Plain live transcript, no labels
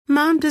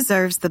Mom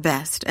deserves the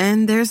best,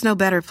 and there's no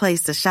better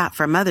place to shop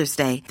for Mother's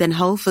Day than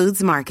Whole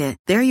Foods Market.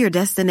 They're your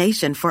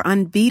destination for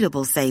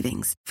unbeatable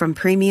savings, from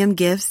premium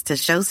gifts to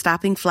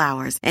show-stopping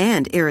flowers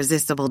and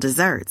irresistible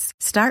desserts.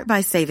 Start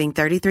by saving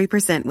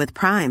 33% with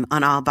Prime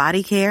on all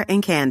body care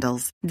and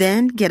candles.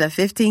 Then get a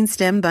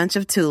 15-stem bunch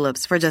of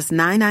tulips for just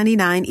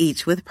 $9.99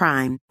 each with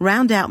Prime.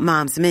 Round out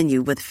Mom's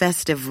menu with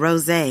festive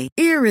rosé,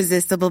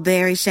 irresistible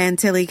berry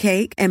chantilly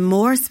cake, and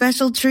more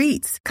special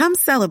treats. Come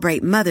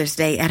celebrate Mother's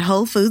Day at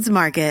Whole Foods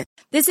Market.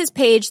 This is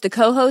Paige, the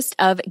co-host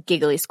of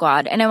Giggly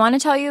Squad, and I want to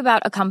tell you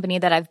about a company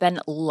that I've been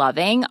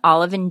loving,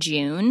 Olive &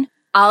 June.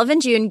 Olive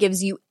 & June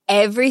gives you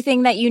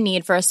everything that you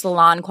need for a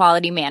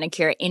salon-quality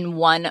manicure in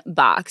one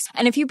box.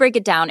 And if you break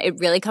it down, it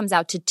really comes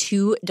out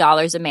to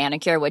 $2 a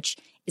manicure, which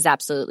is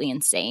absolutely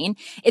insane.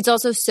 It's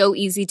also so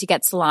easy to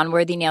get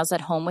salon-worthy nails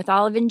at home with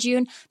Olive &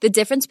 June. The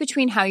difference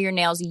between how your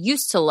nails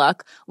used to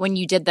look when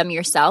you did them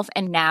yourself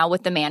and now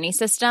with the Mani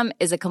system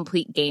is a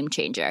complete game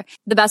changer.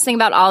 The best thing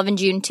about Olive &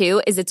 June,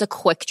 too, is it's a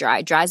quick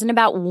dry. Dries in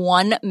about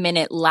 1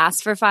 minute,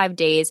 lasts for 5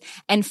 days,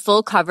 and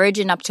full coverage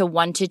in up to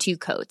 1 to 2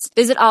 coats.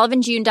 Visit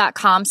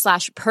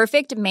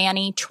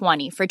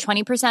oliveandjune.com/perfectmani20 for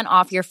 20%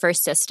 off your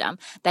first system.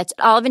 That's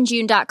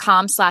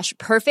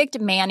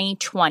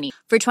oliveandjune.com/perfectmani20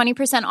 for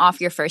 20% off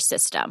your first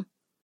system.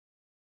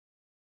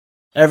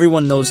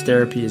 Everyone knows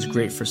therapy is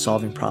great for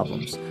solving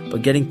problems,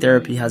 but getting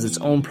therapy has its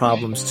own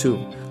problems too,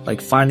 like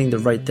finding the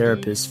right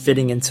therapist,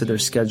 fitting into their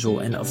schedule,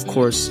 and of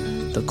course,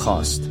 the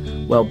cost.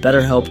 Well,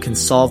 BetterHelp can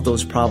solve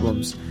those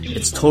problems.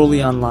 It's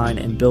totally online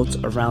and built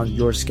around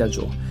your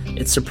schedule.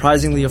 It's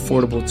surprisingly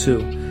affordable too.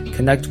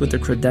 Connect with a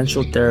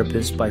credentialed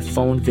therapist by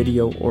phone,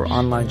 video, or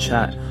online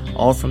chat,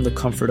 all from the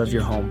comfort of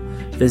your home.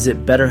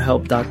 Visit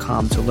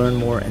BetterHelp.com to learn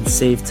more and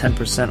save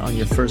 10% on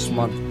your first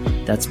month.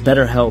 That's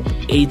BetterHelp,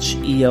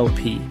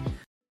 H-E-L-P.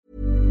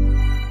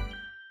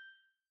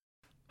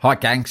 Hi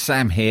gang,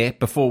 Sam here.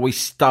 Before we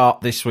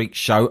start this week's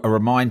show, a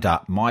reminder,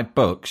 my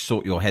book,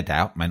 Sort Your Head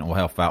Out, Mental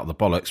Health Out of the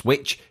Bollocks,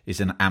 which is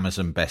an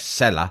Amazon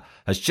bestseller,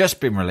 has just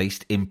been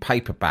released in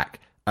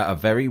paperback at a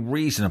very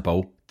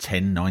reasonable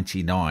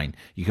 $10.99.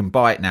 You can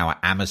buy it now at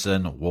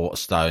Amazon or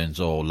Waterstones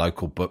or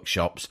local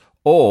bookshops,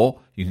 or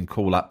you can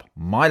call up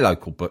my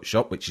local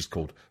bookshop, which is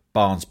called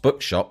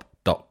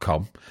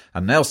barnesbookshop.com,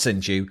 and they'll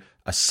send you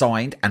a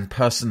signed and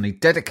personally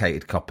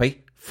dedicated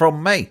copy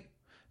from me.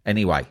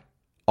 Anyway,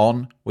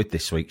 on with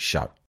this week's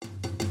show.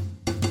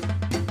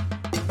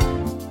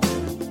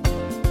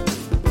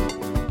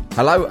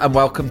 Hello and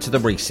welcome to The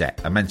Reset,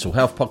 a mental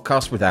health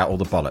podcast without all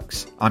the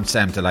bollocks. I'm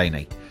Sam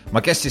Delaney. My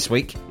guest this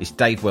week is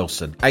Dave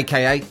Wilson,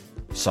 aka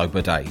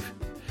Sober Dave.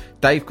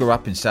 Dave grew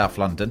up in South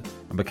London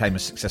and became a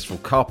successful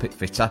carpet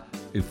fitter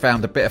who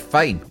found a bit of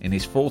fame in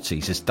his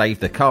 40s as Dave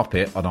the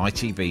Carpet on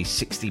ITV's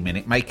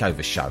 60-minute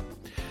makeover show.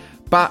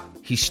 But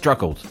he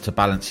struggled to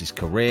balance his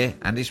career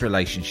and his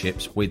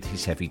relationships with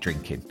his heavy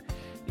drinking.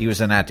 He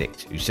was an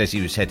addict who says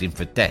he was heading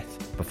for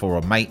death before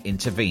a mate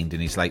intervened in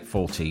his late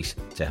 40s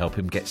to help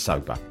him get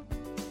sober.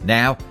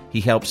 Now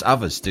he helps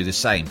others do the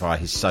same via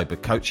his sober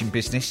coaching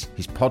business,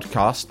 his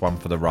podcast, One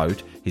for the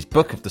Road, his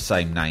book of the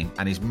same name,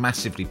 and his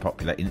massively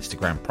popular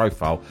Instagram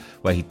profile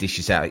where he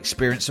dishes out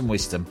experience and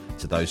wisdom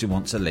to those who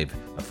want to live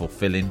a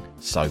fulfilling,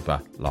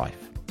 sober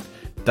life.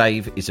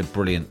 Dave is a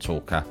brilliant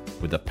talker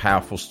with a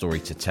powerful story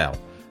to tell,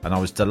 and I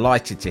was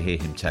delighted to hear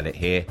him tell it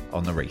here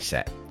on The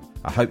Reset.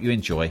 I hope you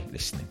enjoy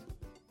listening.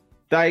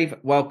 Dave,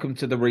 welcome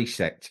to The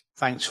Reset.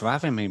 Thanks for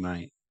having me,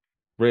 mate.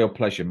 Real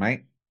pleasure,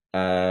 mate.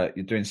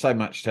 You're doing so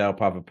much to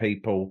help other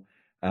people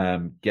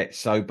get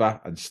sober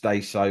and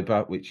stay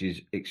sober, which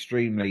is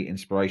extremely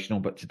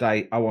inspirational. But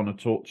today I want to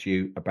talk to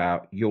you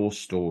about your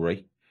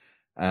story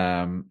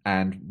and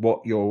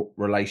what your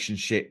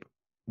relationship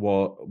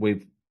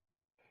with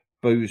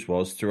booze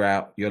was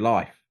throughout your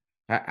life.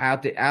 How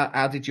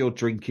did your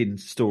drinking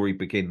story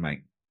begin,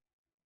 mate?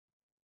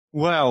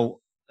 Well,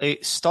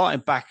 it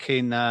started back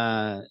in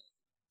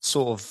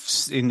sort of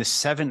in the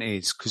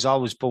 70s, because I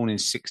was born in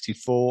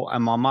 64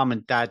 and my mum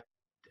and dad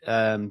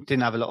didn't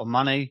have a lot of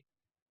money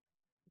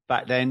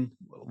back then.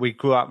 We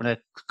grew up in a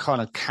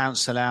kind of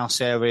council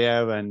house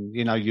area, and,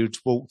 you know, you'd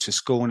walk to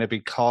school and there'd be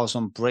cars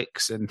on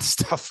bricks and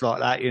stuff like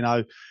that. You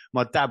know,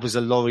 my dad was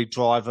a lorry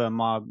driver and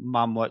my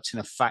mum worked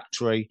in a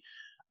factory.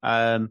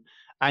 And,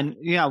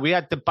 you know, we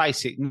had the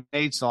basic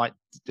needs like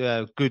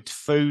good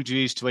food. You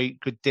used to eat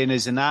good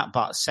dinners and that,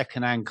 but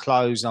secondhand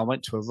clothes. I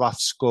went to a rough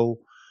school.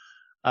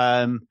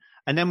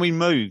 And then we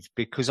moved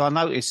because I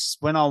noticed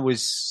when I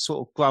was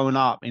sort of growing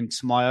up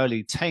into my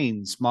early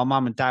teens, my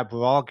mum and dad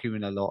were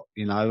arguing a lot,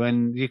 you know,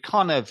 and you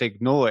kind of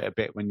ignore it a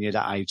bit when you're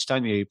that age,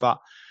 don't you? But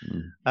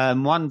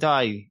one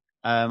day,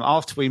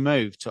 after we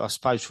moved, I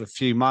suppose for a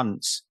few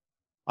months,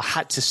 I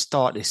had to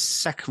start this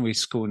secondary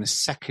school in the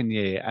second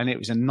year, and it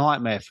was a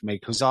nightmare for me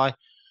because I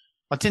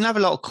didn't have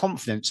a lot of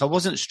confidence. I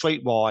wasn't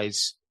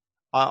streetwise.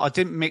 I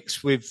didn't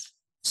mix with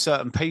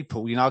certain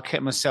people, you know. I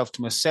kept myself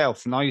to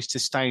myself, and I used to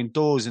stay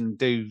indoors and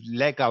do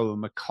Lego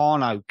and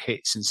Meccano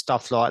kits and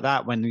stuff like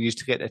that when they used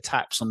to get the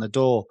taps on the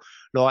door,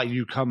 like,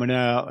 you coming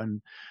out?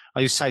 And I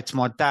used to say to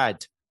my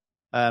dad,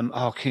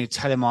 can you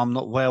tell him I'm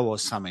not well or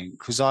something?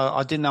 Because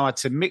I didn't know how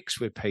to mix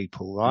with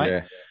people, right?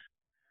 Yeah.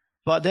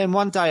 But then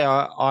one day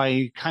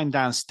I came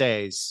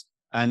downstairs,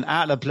 and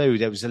out of the blue,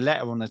 there was a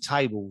letter on the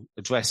table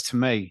addressed to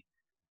me.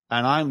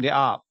 And I opened it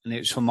up, and it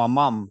was from my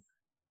mum.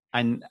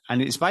 And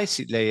it's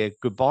basically a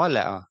goodbye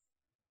letter.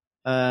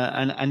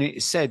 And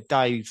it said,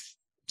 Dave,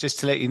 just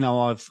to let you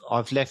know,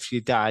 I've left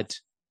your dad.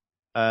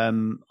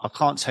 I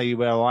can't tell you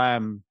where I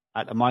am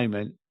at the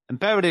moment. And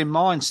bear it in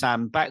mind,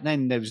 Sam, back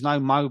then there was no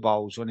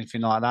mobiles or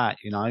anything like that,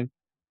 you know.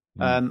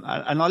 And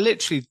I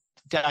literally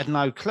had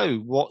no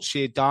clue what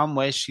she had done,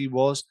 where she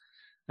was.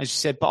 And she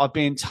said, but I'd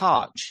be in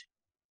touch.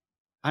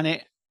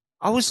 And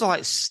I was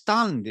like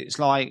stunned. It's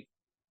like,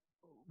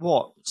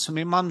 what? So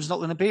my mum's not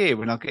going to be here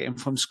when I get in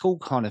from school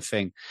kind of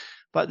thing.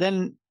 But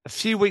then a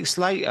few weeks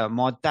later,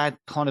 my dad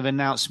kind of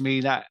announced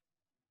me that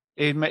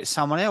he'd met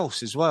someone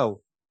else as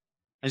well.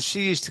 And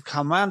she used to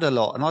come round a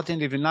lot, and I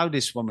didn't even know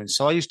this woman.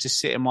 So I used to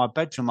sit in my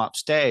bedroom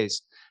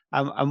upstairs.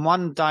 And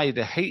one day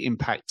the heating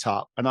packed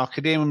up, and I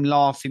could hear him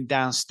laughing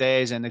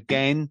downstairs. And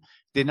again,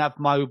 didn't have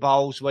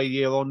mobiles where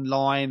you're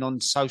online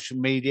on social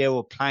media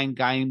or playing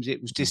games.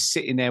 It was just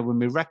sitting there with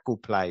my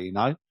record player, you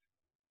know,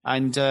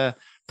 and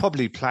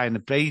probably playing the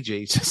Bee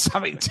Gees or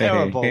something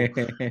terrible.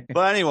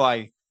 But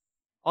anyway,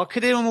 I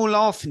could hear them all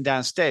laughing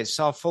downstairs.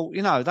 So I thought,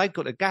 you know, they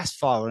got a gas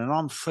fire and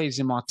I'm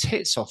freezing my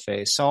tits off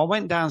here. So I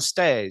went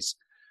downstairs,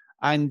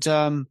 and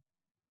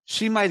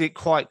she made it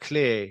quite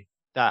clear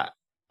that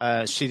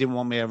she didn't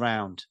want me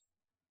around.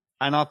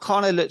 And I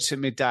kind of looked at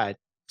my dad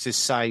to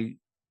say,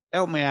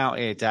 help me out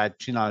here, Dad.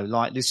 You know,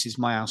 like, this is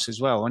my house as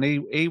well. And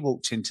he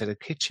walked into the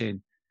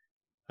kitchen.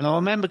 And I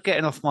remember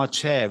getting off my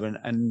chair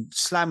and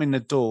slamming the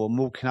door and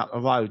walking up the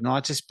road. And I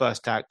just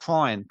burst out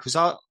crying because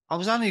I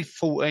was only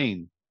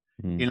 14,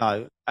 you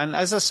know. And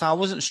as I say, I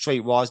wasn't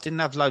streetwise, didn't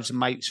have loads of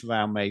mates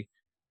around me.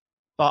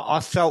 But I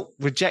felt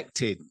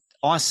rejected,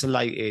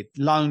 isolated,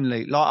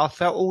 lonely. Like, I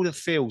felt all the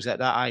feels at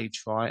that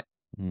age, right?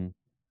 And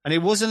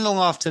it wasn't long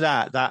after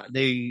that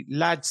the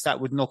lads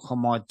that would knock on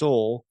my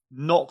door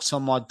knocked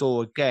on my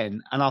door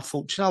again. And I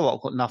thought, you know what,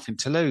 I've got nothing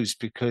to lose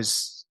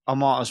because I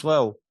might as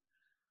well.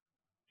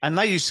 And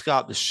they used to go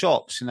up the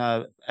shops in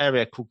an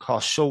area called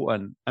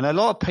Carshalton. And a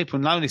lot of people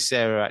know this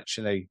area,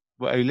 actually,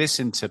 who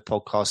listen to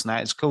podcasts now.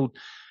 It's called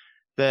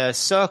the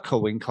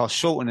Circle in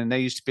Carshalton. And there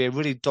used to be a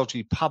really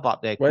dodgy pub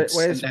up there. Where's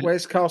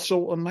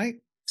Carshalton, mate?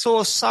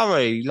 Sort of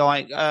Surrey,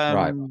 like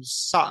right.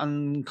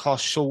 Sutton,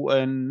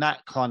 Carshalton,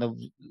 that kind of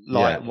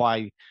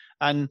way.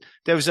 And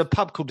there was a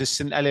pub called the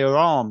St Helier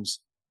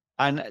Arms.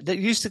 And they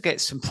used to get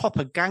some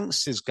proper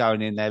gangsters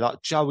going in there,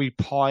 like Joey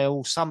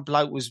Pyle. Some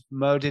bloke was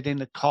murdered in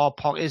the car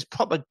park. It was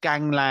proper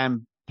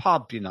gangland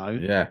pub, you know.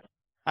 Yeah.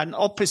 And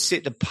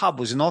opposite the pub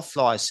was an off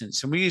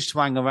license. And we used to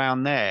hang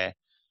around there.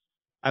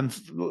 And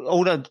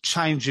all the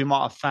change you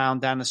might have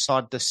found down the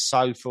side of the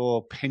sofa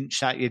or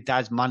pinch out your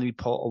dad's money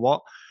pot or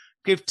what,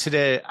 give to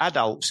the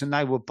adults and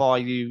they would buy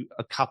you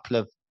a couple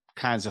of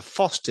cans of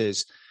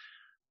Foster's.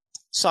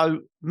 So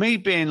me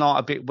being like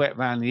a bit wet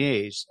around the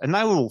ears, and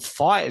they were all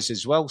fighters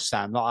as well,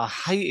 Sam. Like, I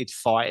hated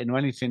fighting or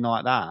anything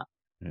like that.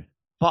 Yeah.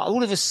 But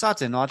all of a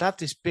sudden I'd have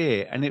this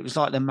beer and it was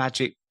like the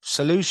magic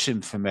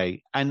solution for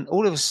me. And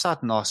all of a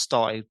sudden I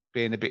started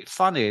being a bit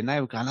funny and they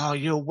were going, oh,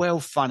 you're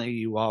well funny,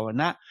 you are, and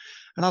that.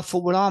 And I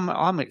thought, well,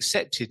 I'm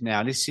accepted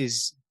now. This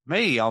is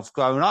me. I've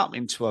grown up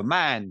into a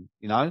man,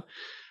 you know.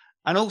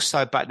 And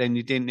also back then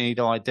you didn't need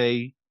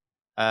ID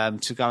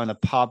to go in a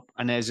pub.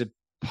 And there's a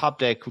pub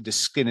there called the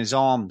Skinner's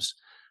Arms.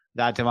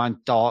 They had their own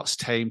darts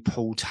team,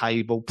 pool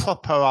table,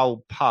 proper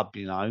old pub,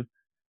 you know.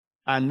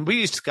 And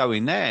we used to go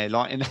in there,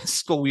 like in a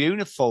school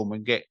uniform,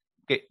 and get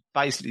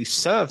basically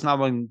served. No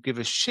one give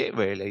a shit,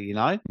 really, you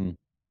know.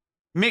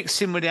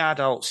 Mixing with the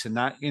adults and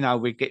that, you know,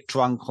 we'd get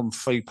drunk on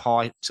 3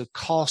 pints of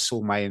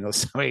Castlemaine or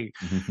something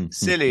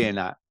silly in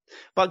that.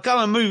 But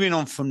moving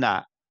on from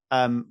that,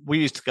 we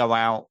used to go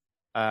out.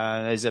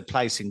 There's a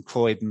place in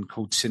Croydon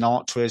called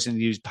Sinatra's, and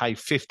you'd pay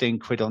 15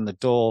 quid on the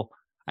door,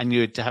 and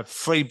you'd have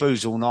free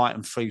booze all night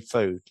and free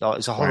food. Like,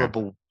 it's a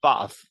horrible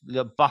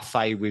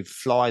buffet with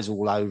flies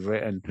all over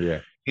it,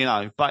 and you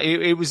know. But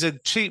it was a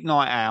cheap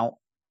night out,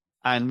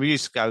 and we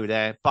used to go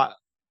there. But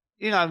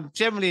you know,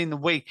 generally in the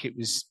week,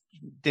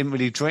 didn't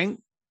really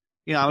drink.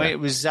 You know, it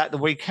was at the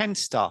weekend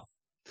stuff.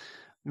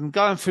 And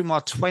going through my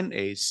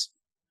 20s,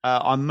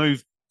 I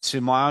moved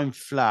to my own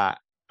flat.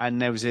 And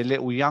there was a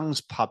little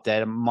Young's pub there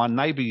that my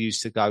neighbour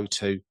used to go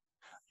to.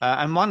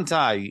 And one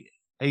day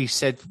he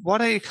said, why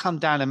don't you come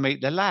down and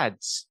meet the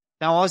lads?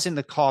 Now, I was in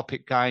the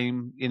carpet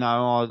game, you know,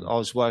 I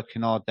was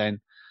working hard then.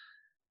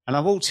 And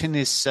I walked in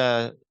this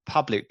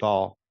public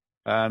bar.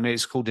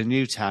 It's called the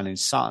Newtown in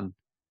Sutton.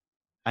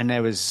 And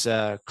there was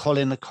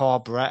Colin the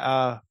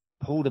Carburetor,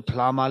 Paul the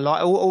Plumber.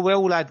 Like, we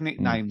all had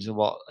nicknames of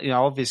what, you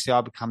know, obviously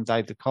I become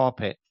Dave the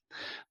Carpet.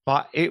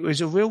 But it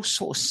was a real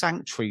sort of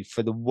sanctuary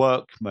for the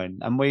workmen.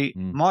 And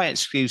my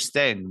excuse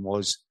then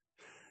was,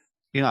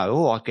 you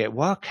know, I get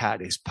work out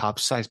of this pub,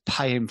 so it's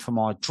paying for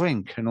my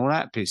drink and all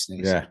that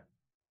business. Yeah.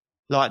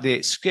 like the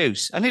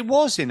excuse. And it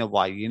was in a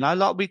way, you know,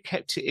 like we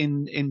kept it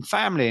in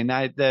family. And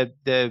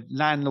the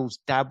landlord's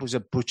dad was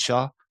a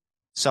butcher.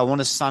 So on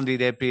a Sunday,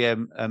 there'd be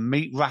a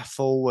meat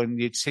raffle and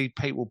you'd see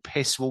people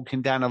piss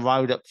walking down the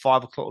road at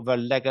 5 o'clock with a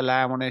leg of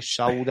lamb on their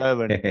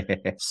shoulder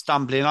and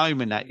stumbling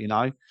home and that, you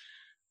know.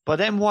 But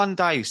then one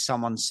day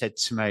someone said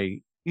to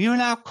me, "You're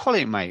an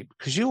alcoholic, mate,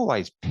 because you're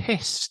always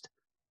pissed."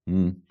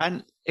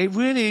 And it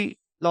really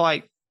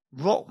like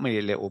rocked me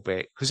a little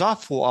bit because I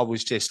thought I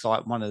was just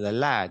like one of the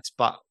lads.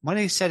 But when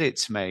he said it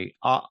to me,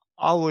 I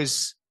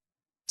was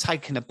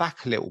taken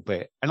aback a little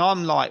bit. And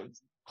I'm like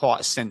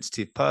quite a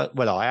sensitive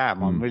well, I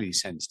am. I'm really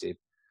sensitive.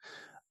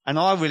 And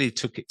I really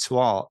took it to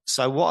heart.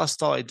 So what I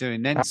started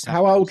doing then...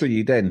 How old were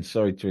you then?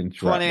 Sorry to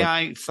interrupt.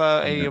 28,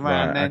 30,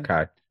 around then.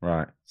 Okay,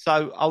 right.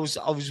 So I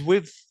was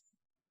with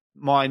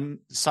my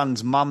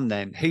son's mum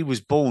then. He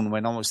was born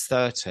when I was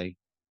 30.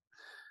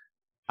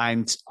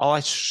 And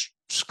I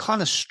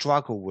kind of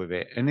struggle with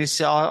it. And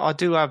I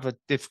do have a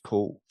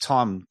difficult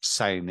time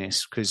saying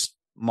this because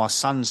my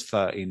son's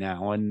 30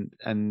 now. And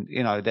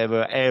you know, there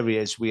are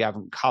areas we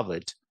haven't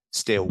covered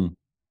still.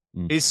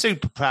 He's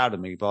super proud of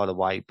me, by the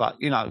way.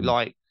 But, you know,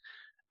 like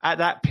at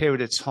that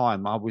period of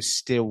time, I was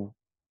still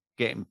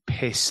getting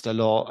pissed a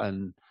lot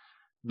and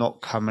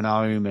not coming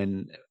home.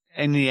 And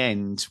in the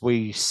end,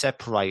 we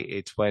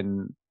separated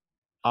when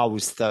I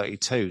was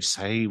 32.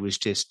 So he was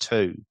just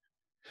 2.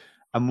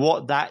 And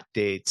what that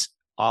did,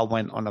 I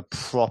went on a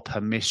proper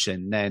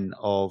mission then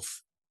of,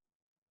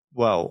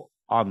 well,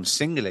 I'm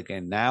single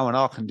again now and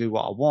I can do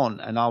what I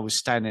want. And I was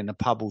staying in a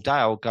pub all day.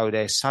 I'll go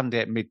there Sunday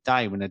at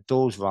midday when the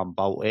doors were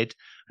unbolted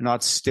and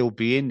I'd still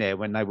be in there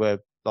when they were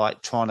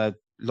like trying to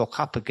lock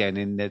up again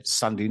in the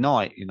Sunday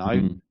night, you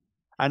know.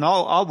 And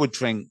I would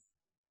drink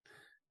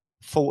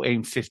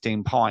 14,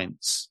 15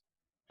 pints.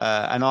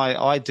 And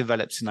I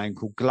developed a name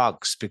called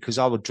Glugs because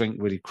I would drink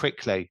really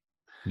quickly.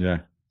 Yeah.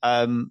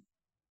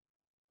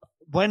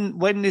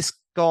 When this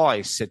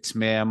guy said to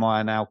me, "Am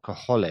I an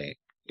alcoholic?"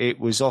 it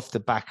was off the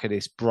back of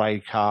this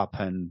breakup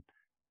and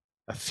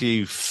a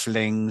few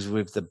flings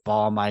with the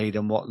barmaid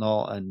and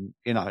whatnot. And,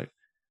 you know,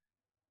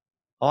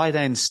 I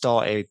then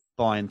started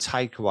buying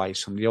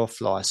takeaways from the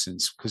off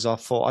license because I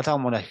thought I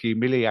don't want to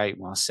humiliate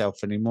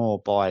myself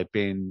anymore by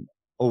being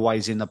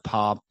always in the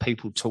pub,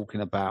 people talking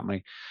about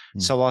me.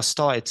 So I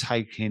started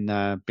taking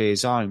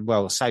beers home.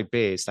 Well, I say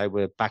beers, they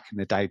were back in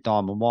the day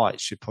Diamond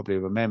Whites. You probably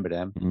remember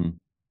them.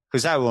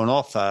 Because they were on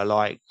offer,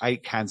 like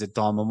 8 cans of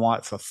Diamond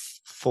White for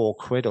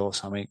 £4 or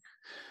something.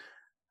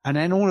 And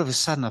then all of a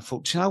sudden I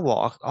thought, do you know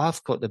what?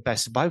 I've got the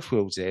best of both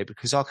worlds here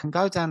because I can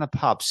go down the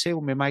pub, see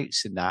all my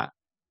mates in that,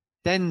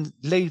 then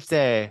leave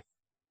there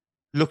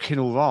looking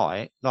all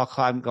right, like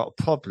I haven't got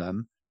a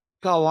problem,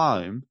 go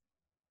home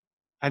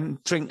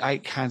and drink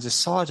 8 cans of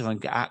cider and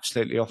get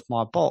absolutely off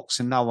my box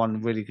and no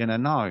one really going to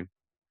know.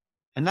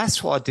 And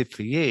that's what I did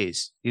for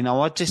years. You know,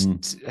 I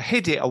just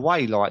hid it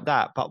away like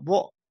that. But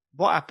what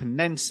happened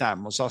then,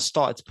 Sam, was I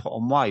started to put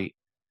on weight.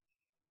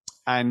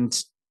 And,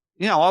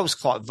 you know, I was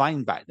quite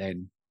vain back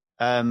then.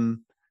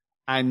 And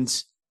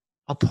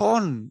I put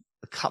on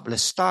a couple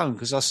of stone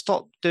because I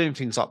stopped doing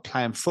things like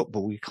playing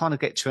football. You kind of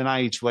get to an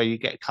age where you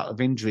get a couple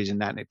of injuries and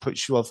that, and it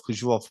puts you off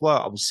because you're off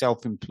work. I was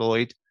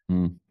self-employed.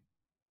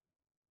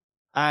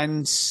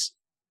 And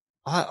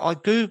I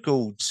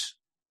Googled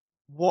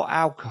what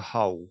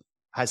alcohol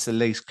has the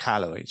least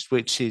calories,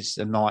 which is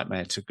a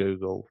nightmare to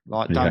Google.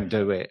 Like, don't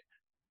do it.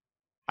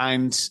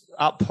 And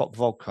up popped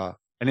vodka.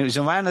 And it was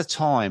around the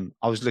time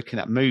I was looking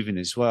at moving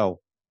as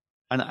well.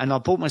 And I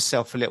bought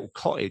myself a little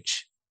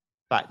cottage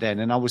back then,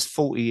 and I was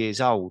 40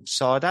 years old.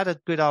 So I'd had a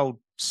good old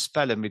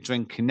spell of me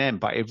drinking then,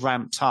 but it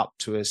ramped up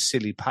to a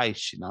silly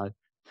pace, you know.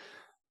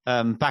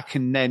 Back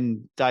in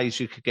then days,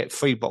 you could get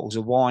 3 bottles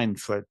of wine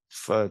for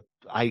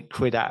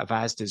 £8 out of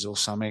Asda's or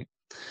something.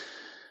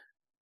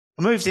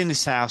 I moved in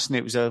this house, and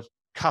it was a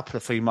couple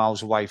of 3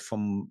 miles away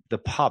from the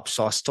pub,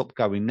 so I stopped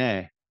going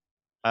there.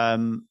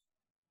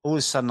 All of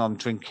a sudden, I'm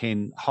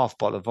drinking half a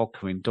bottle of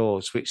vodka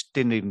indoors, which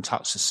didn't even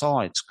touch the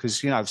sides.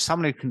 Because, you know, if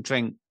somebody can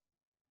drink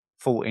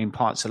 14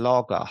 pints of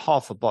lager,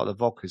 half a bottle of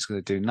vodka is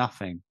going to do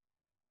nothing.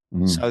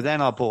 So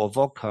then I bought a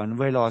vodka and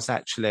realised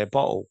actually a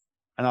bottle.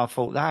 And I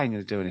thought, that ain't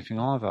going to do anything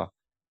either.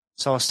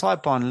 So I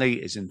started buying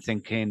litres and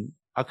thinking,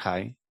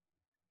 okay,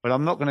 well,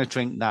 I'm not going to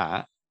drink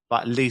that,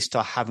 but at least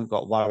I haven't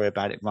got to worry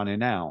about it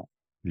running out.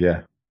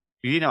 Yeah.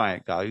 You know how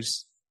it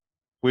goes.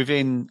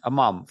 Within a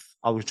month,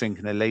 I was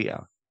drinking a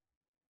litre.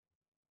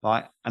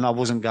 Right, and I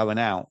wasn't going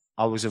out.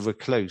 I was a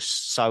recluse.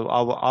 So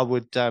I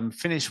would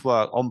finish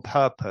work on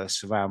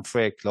purpose around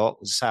 3 o'clock.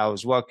 So I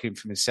was working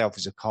for myself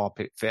as a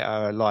carpet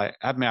fitter, like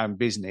had my own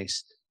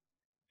business.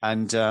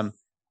 And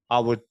I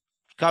would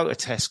go to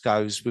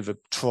Tesco's with a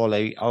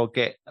trolley. I would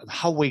get the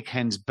whole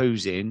weekend's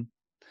booze in.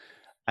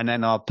 And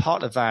then I'd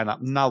park the van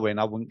up knowing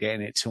I wouldn't get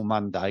in it till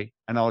Monday.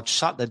 And I'd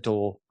shut the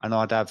door and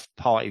I'd have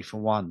party for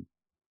 1.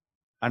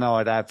 And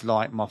I'd have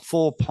like my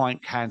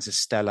 4-pint cans of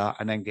Stella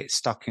and then get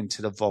stuck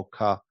into the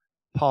vodka,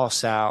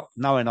 pass out,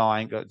 knowing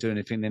I ain't got to do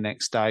anything the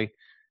next day,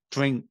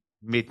 drink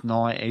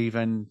midnight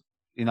even,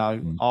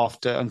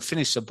 after and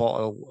finish a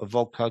bottle of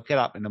vodka, get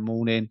up in the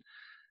morning,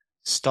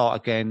 start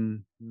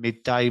again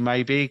midday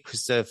maybe,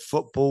 because the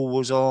football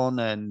was on,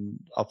 and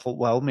I thought,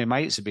 well, my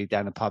mates would be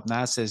down the pub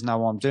now, so there's no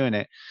one doing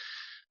it.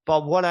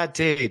 But what I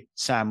did,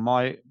 Sam,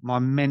 my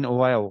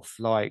mental health,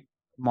 like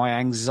my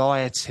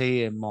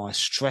anxiety and my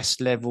stress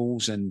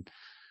levels, and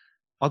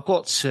I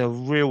got to a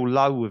real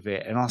low with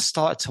it, and I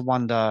started to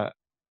wonder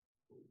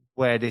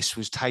where this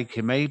was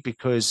taking me,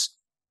 because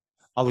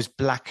I was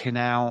blacking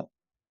out.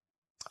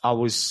 I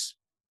was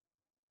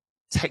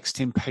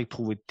texting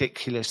people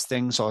ridiculous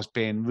things. I was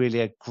being really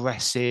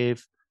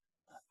aggressive.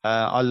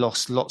 I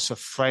lost lots of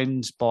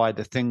friends by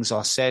the things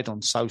I said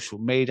on social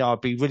media.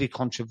 I'd be really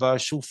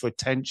controversial for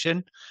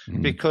attention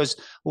because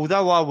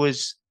although I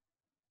was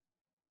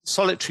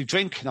solitary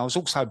drinking, I was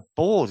also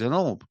bored and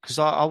all, because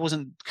I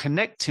wasn't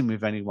connecting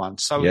with anyone.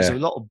 So it was a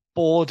lot of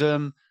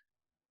boredom.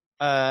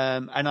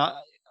 And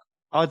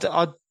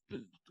I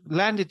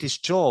landed this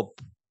job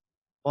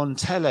on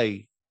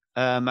telly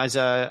as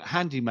a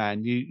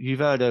handyman. You've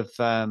heard of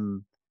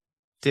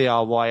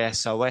DIY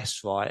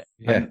SOS, right?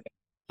 Yeah. And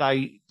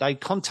they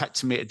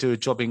contacted me to do a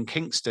job in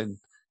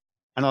Kingston,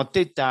 and I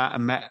did that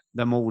and met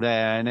them all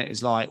there, and it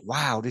was like,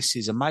 wow, this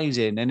is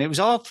amazing. And it was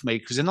hard for me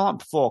because the night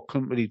before I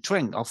couldn't really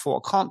drink. I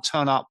thought, I can't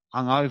turn up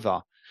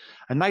hungover.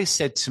 And they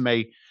said to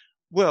me,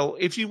 well,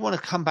 if you want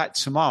to come back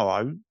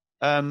tomorrow,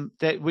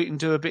 that we can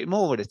do a bit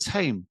more with the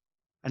team.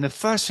 And the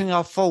first thing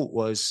I thought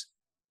was,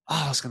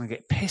 I was going to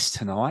get pissed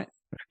tonight.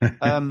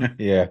 I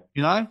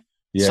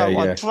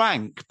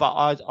drank,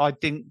 but I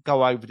didn't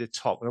go over the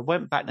top. And I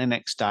went back the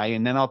next day,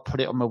 and then I put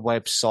it on my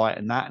website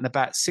and that. And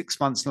about 6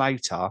 months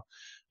later,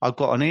 I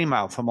got an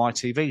email from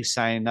ITV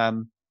saying,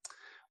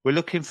 we're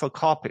looking for a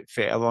carpet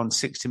fitter on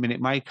 60 Minute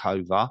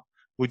Makeover.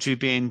 Would you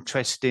be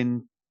interested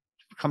in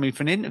coming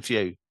for an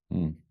interview?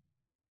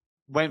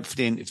 Went for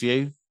the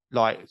interview,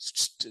 like,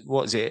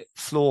 what is it,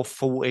 floor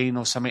 14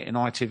 or something in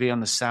ITV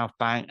on the South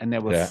Bank. And there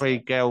were 3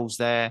 girls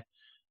there.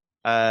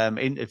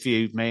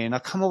 Interviewed me, and I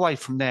come away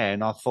from there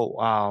and I thought,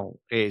 oh,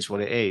 it is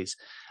what it is.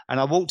 And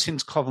I walked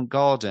into Covent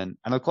Garden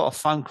and I got a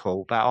phone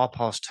call about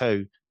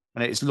 2:30,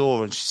 and it was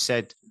Laura, and she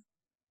said,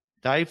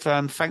 Dave,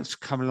 thanks for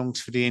coming along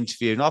for the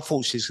interview. And I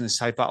thought she was going to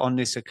say, but on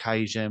this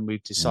occasion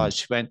we've decided,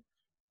 she went,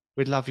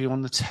 we'd love you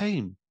on the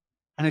team.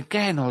 And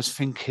again, I was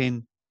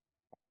thinking,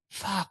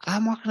 fuck, how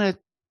am I going to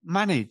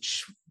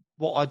manage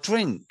what I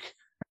drink?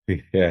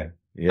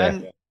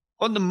 And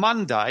on the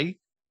Monday,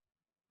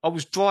 I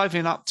was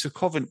driving up to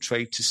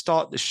Coventry to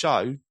start the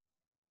show.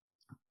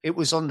 It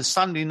was on the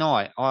Sunday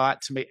night. I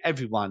had to meet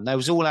everyone. They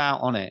was all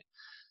out on it.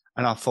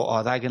 And I thought,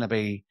 oh, they're going to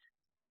be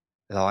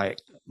like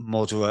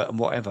moderate and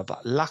whatever.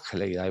 But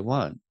luckily they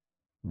weren't.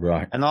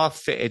 Right. And I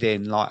fitted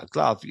in like a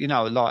glove,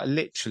 like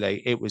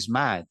literally it was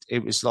mad.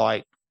 It was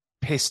like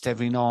pissed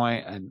every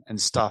night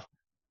and stuff.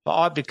 But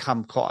I've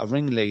become quite a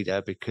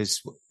ringleader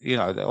because,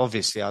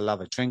 obviously I love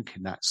a drink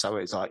and that. So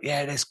it's like,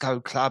 let's go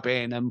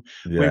clubbing. And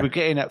we were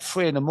getting at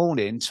 3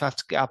 a.m. to have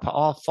to get up at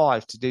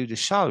 5:30 to do the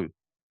show,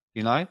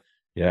 Yeah.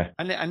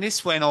 And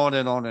this went on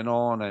and on and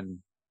on.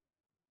 And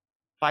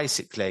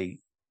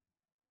basically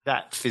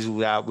that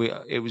fizzled out.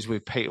 It was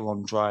with Peter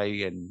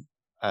Andre and,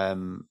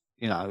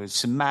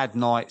 some mad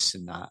nights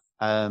and that.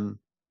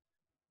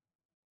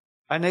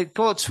 And it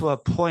got to a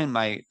point,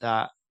 mate,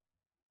 that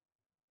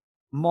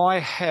my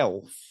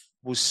health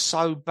was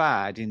so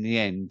bad in the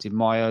end, in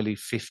my early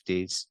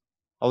 50s.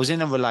 I was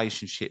in a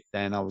relationship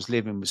then. I was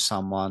living with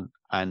someone,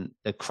 and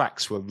the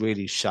cracks were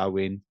really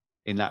showing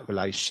in that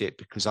relationship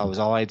because I was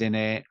hiding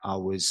it. I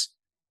was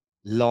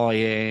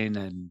lying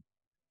and,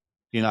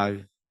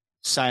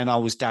 saying I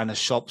was down the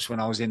shops when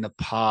I was in the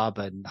pub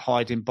and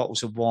hiding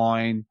bottles of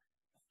wine,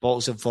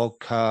 bottles of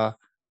vodka,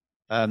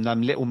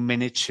 them little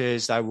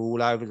miniatures. They were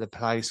all over the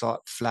place like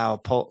flower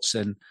pots.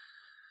 And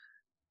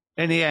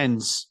in the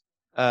end,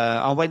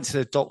 I went to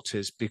the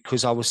doctors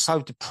because I was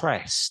so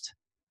depressed.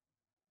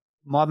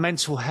 My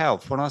mental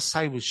health, when I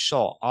say was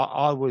shot,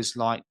 I was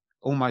like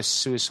almost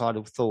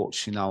suicidal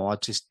thoughts. I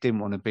just didn't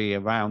want to be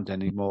around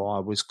anymore. I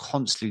was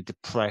constantly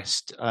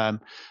depressed.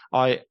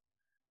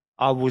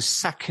 I was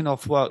sacking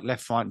off work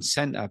left, right, and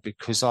centre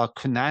because I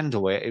couldn't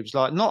handle it. It was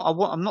like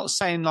I'm not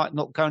saying like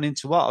not going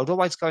into work. I'd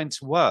always go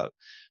into work,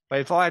 but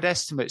if I had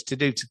estimates to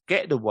do to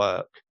get to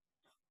work,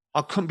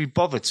 I couldn't be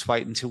bothered to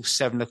wait until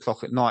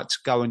 7:00 at night to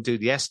go and do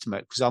the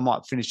estimate because I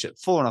might finish at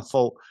 4. And I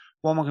thought,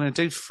 what am I going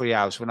to do for 3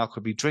 hours when I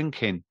could be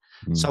drinking?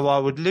 So I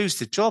would lose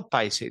the job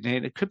basically.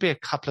 And it could be a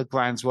couple of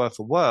grand's worth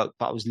of work,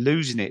 but I was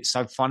losing it.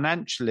 So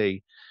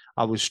financially,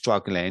 I was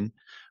struggling,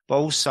 but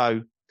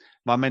also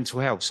my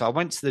mental health. So I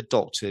went to the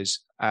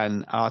doctors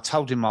and I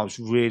told him I was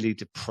really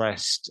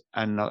depressed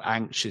and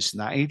anxious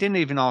and that. He didn't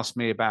even ask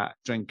me about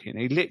drinking.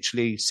 He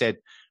literally said,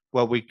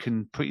 well, we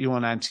can put you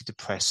on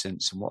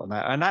antidepressants and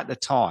whatnot. And at the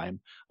time,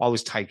 I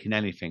was taking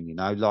anything,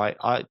 like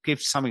I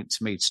give something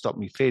to me to stop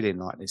me feeling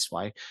like this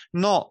way.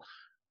 Not,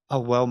 oh,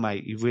 well,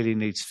 mate, you really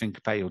need to think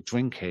about your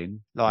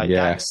drinking. Like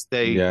that's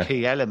the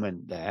key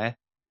element there.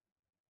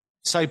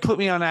 So he put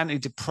me on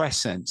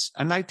antidepressants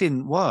and they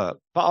didn't work,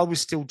 but I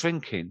was still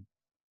drinking.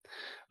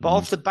 But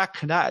off the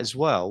back of that as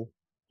well,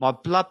 my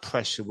blood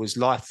pressure was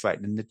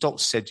life-threatening. The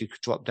doctor said you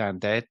could drop down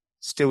dead.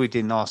 Still, he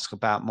didn't ask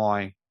about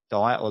my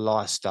diet or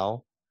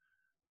lifestyle.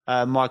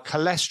 My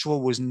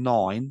cholesterol was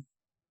 9.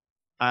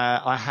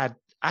 I had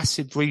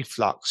acid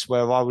reflux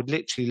where I would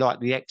literally, like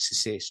The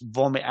Exorcist,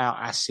 vomit out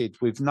acid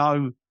with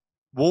no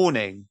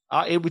warning.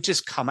 It would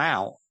just come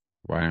out.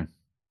 Wow.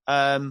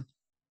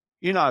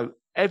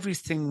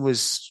 Everything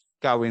was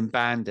going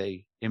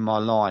bandy in my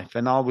life.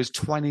 And I was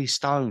 20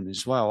 stone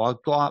as well. I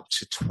got up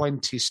to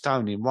 20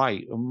 stone in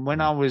weight. And when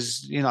I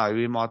was, in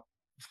my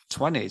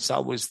 20s, I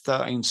was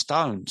 13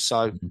 stone.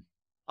 So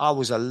I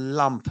was a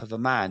lump of a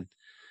man.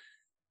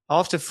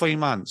 After 3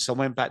 months, I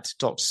went back to the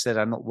doctor, said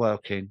I'm not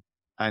working.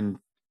 And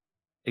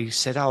he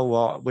said,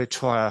 we'll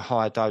try a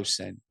higher dose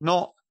then.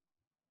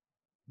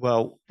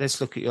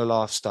 Let's look at your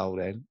lifestyle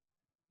then.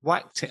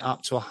 Whacked it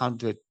up to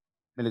 100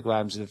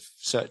 milligrams of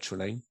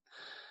sertraline.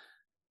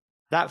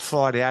 That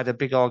Friday, I had a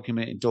big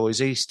argument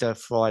indoors, Easter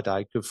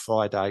Friday, Good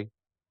Friday.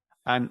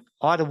 And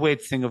I had a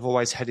weird thing of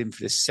always heading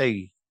for the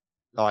sea,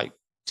 like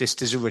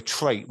just as a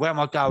retreat. Where am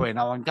I going?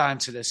 Oh, I'm going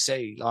to the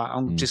sea. Like,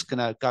 I'm just going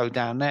to go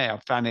down there. I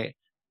found it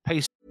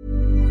peaceful.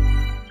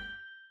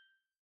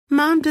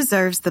 Mom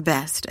deserves the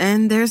best,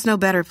 and there's no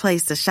better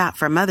place to shop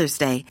for Mother's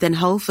Day than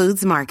Whole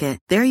Foods Market.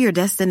 They're your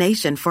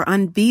destination for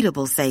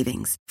unbeatable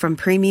savings, from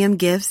premium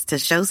gifts to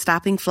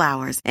show-stopping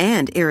flowers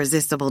and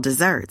irresistible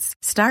desserts.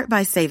 Start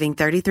by saving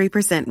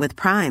 33% with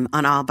Prime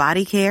on all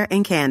body care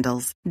and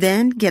candles.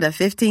 Then get a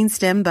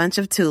 15-stem bunch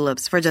of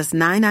tulips for just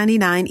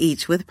 $9.99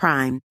 each with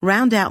Prime.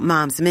 Round out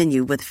Mom's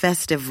menu with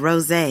festive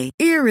rosé,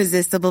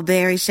 irresistible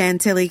berry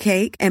chantilly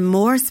cake, and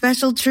more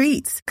special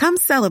treats. Come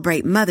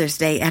celebrate Mother's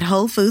Day at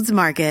Whole Foods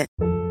Market.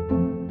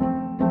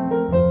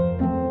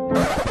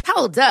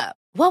 Hold up.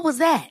 What was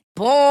that?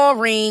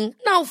 Boring.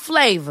 No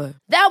flavor.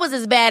 That was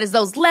as bad as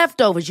those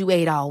leftovers you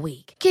ate all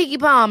week. Keke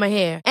Palmer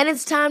here. And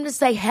it's time to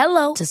say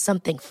hello to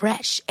something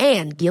fresh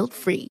and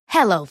guilt-free.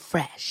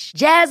 HelloFresh.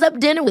 Jazz up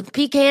dinner with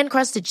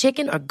pecan-crusted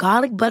chicken or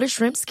garlic butter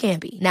shrimp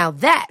scampi. Now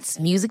that's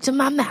music to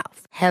my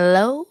mouth.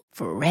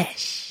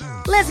 HelloFresh.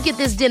 Let's get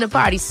this dinner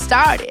party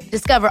started.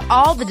 Discover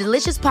all the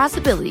delicious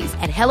possibilities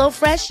at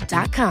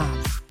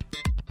HelloFresh.com.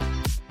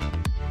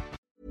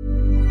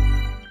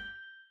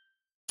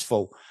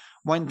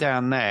 Went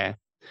down there,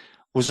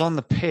 was on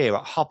the pier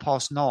at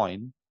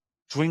 9:30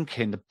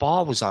 drinking. The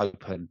bar was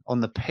open on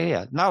the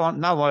pier.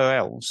 Nowhere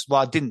else.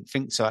 Well, I didn't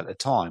think so at the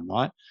time,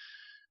 right?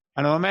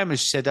 And I remember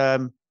she said,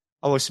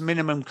 it's a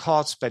minimum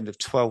card spend of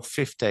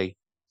 $12.50.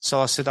 So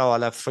I said, I'll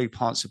have 3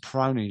 pints of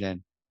Peroni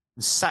then.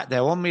 And sat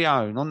there on my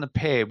own on the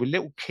pier with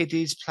little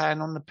kiddies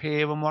playing on the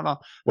pier and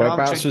whatnot.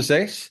 Whereabouts was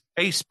this?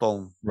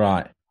 Eastbourne.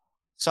 Right.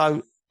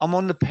 So I'm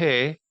on the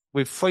pier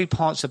with 3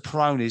 pints of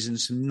Peronis and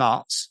some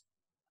nuts.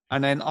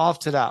 And then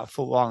after that, I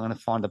thought, well, I'm going to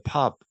find a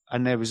pub.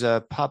 And there was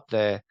a pub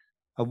there,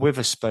 a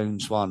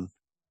Witherspoons one.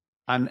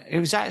 And it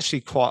was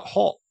actually quite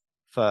hot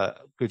for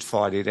Good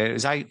Friday. It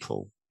was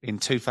April in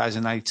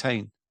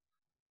 2018.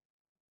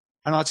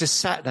 And I just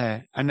sat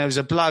there, and there was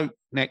a bloke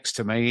next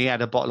to me. He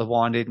had a bottle of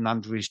wine hidden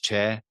under his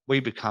chair. We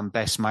become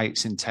best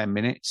mates in 10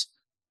 minutes.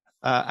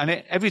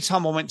 Every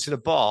time I went to the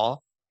bar,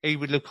 he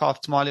would look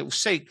after my little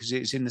seat because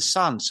it was in the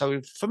sun.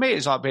 So for me, it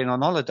was like being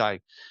on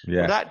holiday.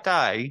 Yeah. But that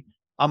day,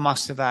 I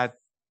must have had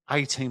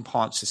 18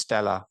 pints of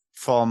Stella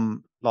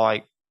from,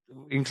 like,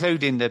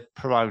 including the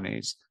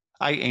Peronis,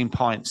 18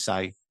 pints,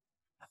 say.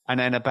 And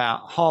then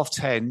about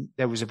 10:30,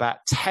 there was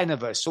about 10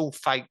 of us, all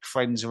fake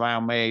friends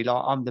around me.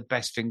 Like, I'm the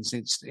best thing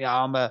since,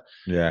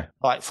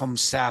 like from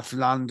South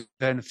London,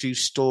 a few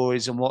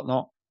stories and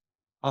whatnot.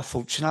 I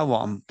thought, you know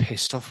what? I'm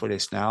pissed off with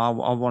this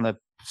now. I want to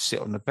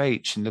sit on the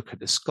beach and look at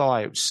the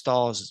sky. It was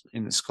stars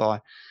in the sky.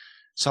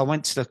 So I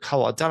went to the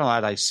co-op. I don't know how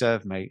they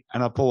served me.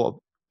 And I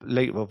bought a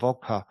litre of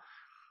vodka.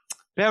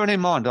 Bearing in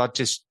mind, I'd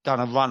just done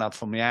a runner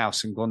from my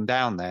house and gone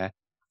down there.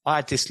 I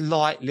had this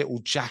light little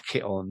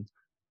jacket on,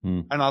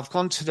 and I've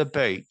gone to the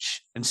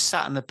beach and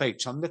sat on the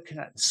beach. I'm looking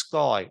at the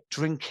sky,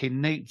 drinking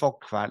neat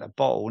vodka out of a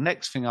bottle.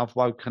 Next thing, I've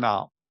woken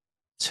up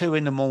 2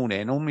 a.m,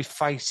 all my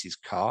face is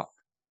cut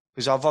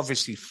because I've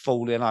obviously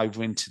fallen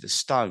over into the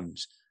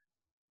stones.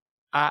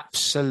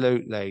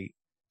 Absolutely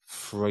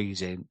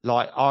freezing.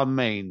 Like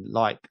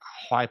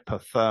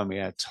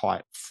hypothermia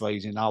type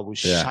freezing. I was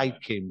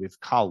shaking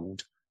with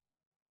cold.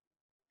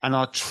 And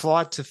I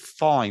tried to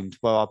find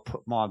where I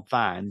put my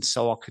van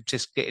so I could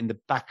just get in the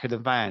back of the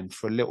van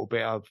for a little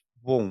bit of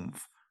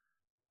warmth.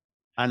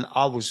 And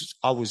I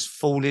was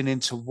falling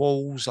into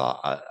walls.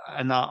 I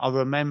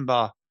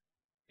remember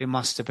it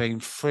must have been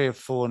 3 or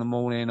 4 a.m,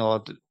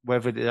 or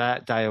whether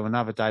that day or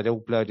another day, they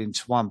all blurred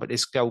into one. But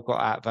this girl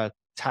got out of a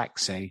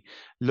taxi,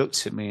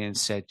 looked at me and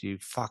said, "You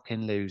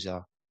fucking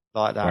loser,"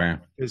 like that. Wow.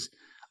 Because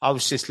I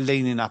was just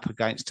leaning up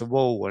against a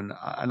wall and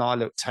I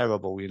looked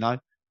terrible, you know.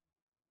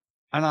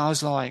 And I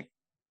was like,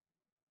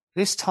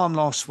 this time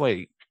last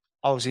week,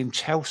 I was in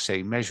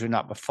Chelsea measuring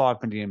up a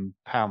 £5 million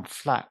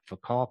flat for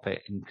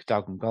carpet in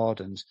Cadogan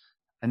Gardens.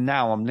 And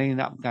now I'm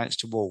leaning up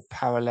against a wall,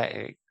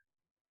 paralytic,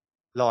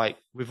 like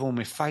with all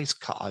my face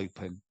cut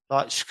open.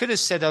 Like, she could have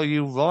said, "Oh,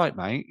 you right,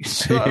 mate?"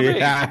 You know what I mean?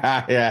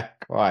 Yeah,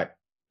 quite.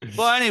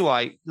 Well,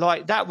 anyway,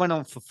 like that went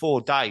on for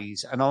 4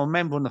 days, and I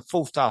remember on the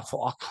 4th day, I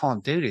thought, I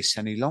can't do this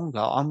any longer.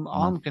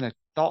 I'm gonna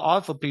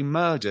either be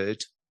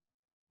murdered,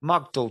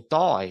 mugged, or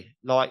die.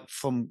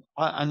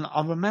 And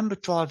I remember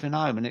driving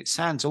home, and it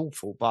sounds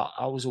awful, but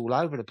I was all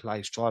over the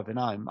place driving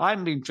home. I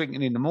hadn't been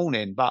drinking in the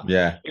morning, but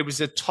it was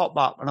a top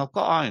up, and I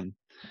got home,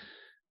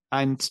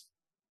 and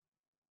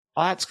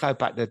I had to go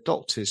back to the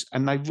doctors,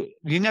 and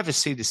you never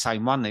see the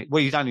same one.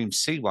 Well, you don't even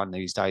see one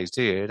these days,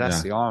 do you?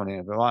 That's the irony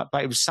of it, right?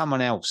 But it was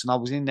someone else, and I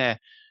was in there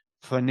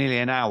for nearly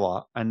an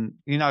hour. And,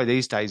 you know,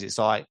 these days it's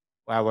like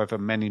however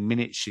many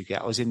minutes you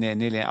get. I was in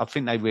there I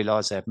think they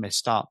realised they'd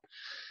messed up,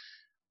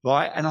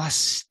 right? And I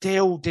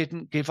still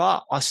didn't give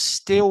up. I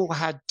still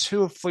had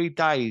 2 or 3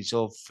 days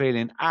of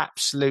feeling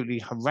absolutely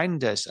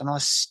horrendous, and I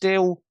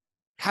still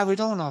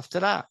carried on after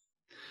that.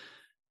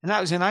 And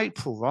that was in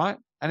April, right?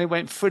 And it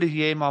went through the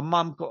year. My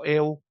mum got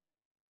ill.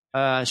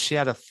 She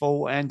had a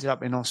fall, ended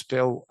up in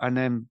hospital. And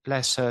then,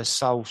 bless her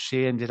soul,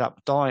 she ended up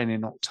dying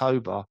in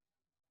October.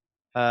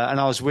 And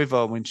I was with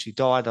her when she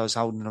died. I was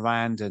holding her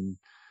hand.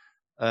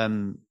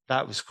 And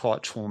that was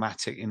quite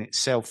traumatic in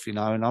itself, you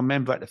know. And I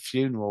remember at the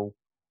funeral,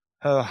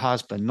 her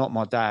husband, not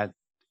my dad,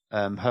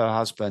 her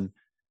husband,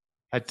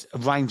 had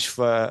arranged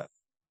for,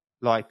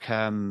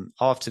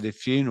 after the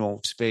funeral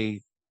to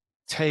be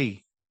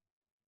tea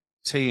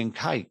and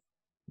cake.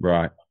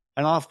 Right.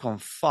 And I've gone,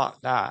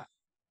 fuck that,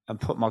 and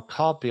put my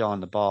car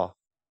behind the bar.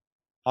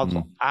 I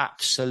got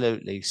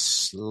absolutely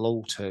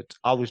slaughtered.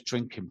 I was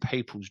drinking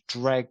people's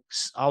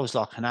dregs. I was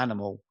like an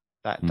animal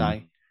that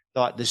day.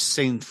 Like the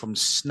scene from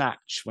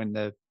Snatch when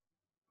the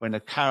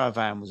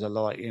caravan was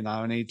alight, you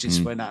know, and he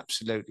just went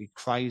absolutely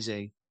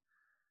crazy.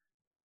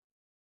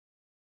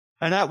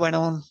 And that went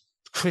on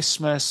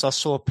Christmas. I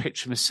saw a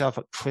picture of myself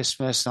at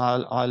Christmas,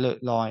 and I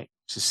looked like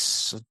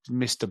just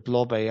Mr.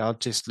 Blobby. I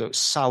just looked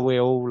so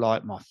ill,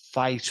 like my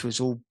face was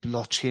all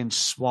blotchy and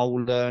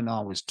swollen.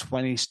 I was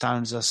 20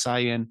 stone, as I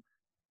say, and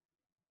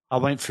I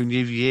went through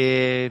New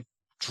Year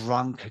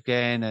drunk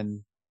again,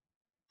 and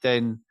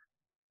then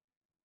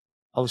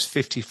I was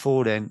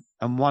 54 then,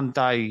 and one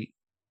day,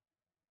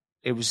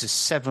 it was the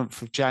 7th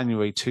of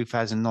January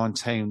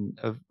 2019,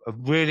 a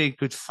really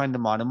good friend of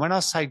mine, and when I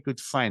say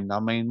good friend, I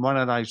mean one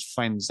of those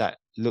friends that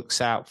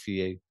looks out for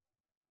you,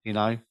 you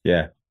know?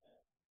 Yeah.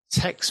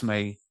 Text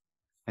me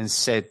and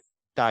said,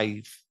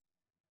 "Dave,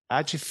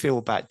 how do you feel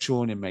about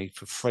joining me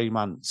for 3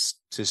 months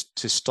to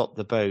stop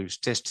the booze,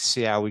 just to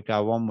see how we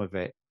go on with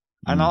it?"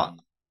 And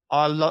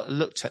I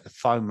looked at the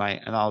phone,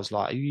 mate, and I was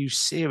like, "Are you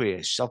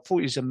serious?" I thought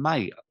he was a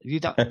mate.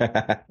 You don't.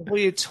 What are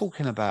you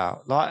talking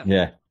about? Like,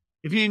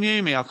 if you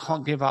knew me, I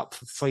can't give up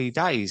for 3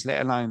 days,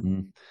 let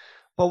alone.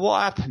 But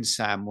what happened,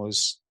 Sam,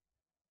 was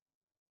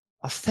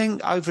I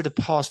think over the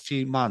past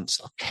few months,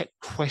 I kept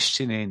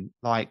questioning,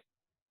 like,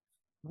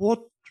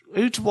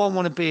 who do I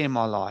want to be in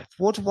my life?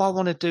 What do I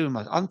want to do?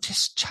 I'm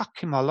just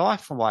chucking my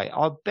life away.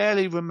 I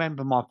barely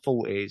remember my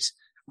 40s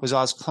because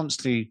I was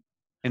constantly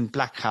in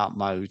blackout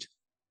mode.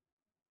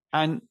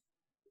 And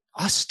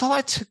I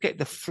started to get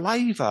the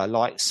flavour,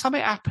 like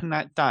something happened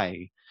that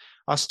day.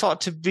 I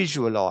started to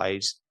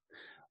visualise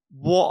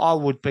what I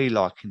would be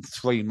like in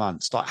 3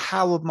 months. Like,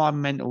 how would my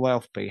mental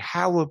health be?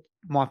 How would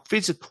my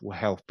physical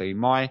health be?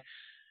 My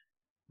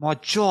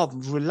job,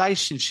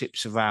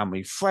 relationships around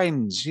me,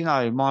 friends, you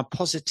know, my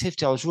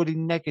positivity. I was really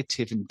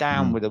negative and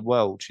down with the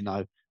world, you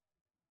know.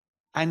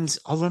 And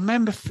I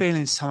remember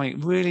feeling something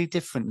really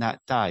different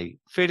that day,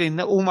 feeling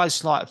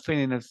almost like a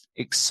feeling of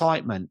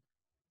excitement.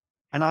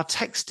 And I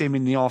texted him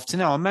in the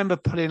afternoon. I remember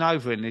pulling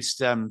over in this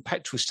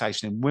petrol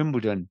station in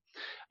Wimbledon,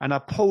 and I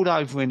pulled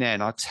over in there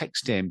and I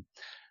texted him,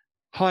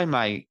 "Hi,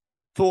 mate,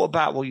 thought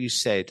about what you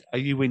said. Are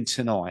you in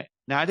tonight?"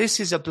 Now, this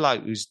is a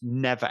bloke who's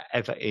never,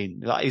 ever in.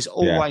 Like, he's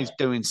always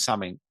doing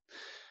something.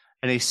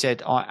 And he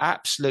said, "I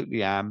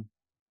absolutely am.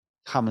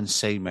 Come and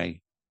see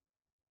me."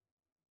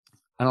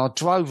 And I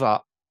drove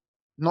up,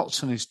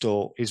 knocked on his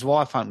door. His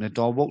wife opened the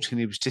door, walked in.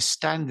 He was just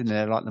standing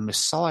there like the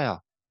Messiah.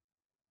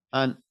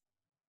 And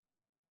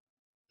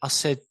I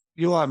said,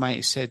 "You all right, mate?"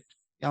 He said,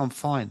 "Yeah, I'm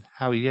fine.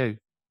 How are you?"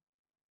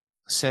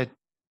 I said,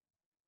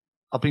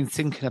 "I've been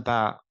thinking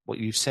about what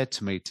you said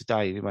to me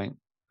today." He went,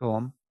 "Go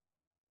on."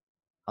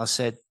 I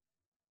said,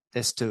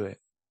 "Let's do it."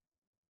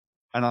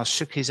 And I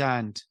shook his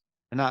hand,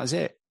 and that was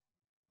it.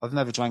 I've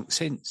never drank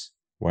since.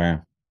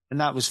 Wow. And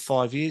that was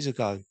 5 years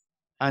ago.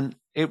 And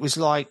it was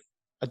like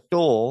a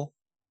door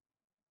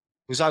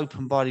was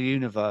opened by the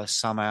universe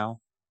somehow,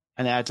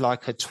 and it had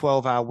like a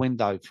 12-hour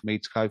window for me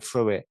to go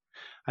through it.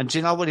 And do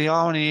you know what the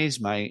irony is,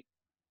 mate?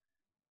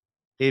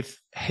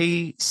 If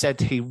he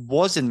said he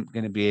wasn't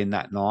going to be in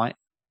that night,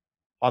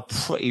 I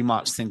pretty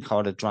much think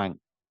I'd have drank.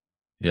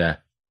 Yeah.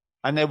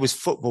 And there was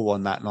football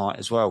on that night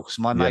as well, because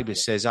my neighbour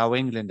says, "Oh,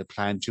 England are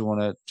playing. Do you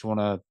want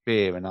a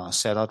beer?" And I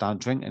said, "I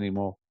don't drink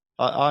anymore."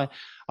 I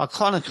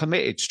kind of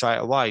committed straight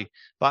away,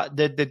 but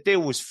the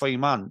deal was 3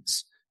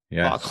 months.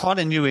 Yeah. But I kind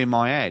of knew in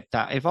my head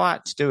that if I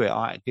had to do it,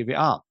 I had to give it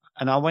up.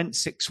 And I went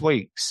 6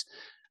 weeks,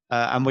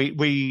 And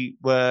he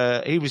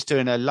was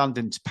doing a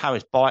London to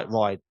Paris bike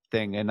ride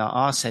thing. And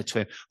I said to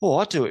him, "Oh,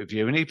 I'll do it with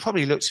you." And he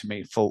probably looked at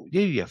me and thought,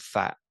 you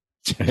fat.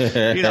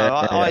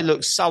 I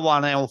looked so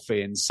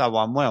unhealthy and so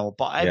unwell.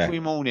 But every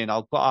morning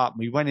I got up,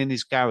 we went in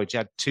his garage,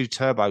 had 2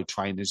 turbo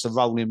trainers, the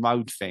rolling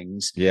road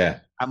things. Yeah.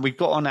 And we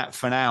got on that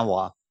for an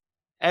hour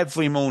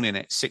every morning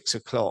at 6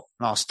 o'clock.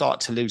 And I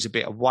started to lose a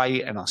bit of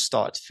weight and I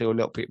started to feel a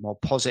little bit more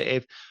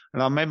positive.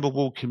 And I remember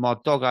walking my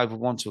dog over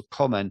onto a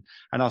common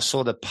and I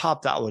saw the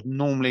pub that I would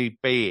normally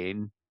be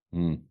in,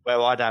 where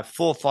I'd have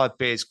 4 or 5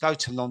 beers, go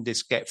to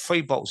Londis, get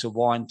 3 bottles of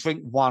wine,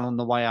 drink 1 on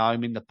the way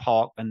home in the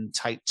park and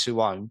take 2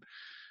 home.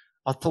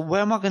 I thought, where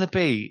am I going to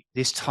be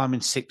this time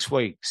in 6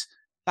 weeks?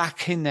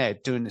 Back in there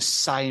doing the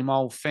same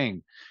old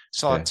thing.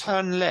 So I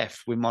turned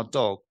left with my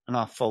dog and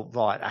I thought,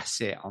 right, that's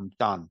it, I'm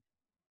done.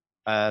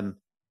 And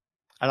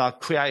I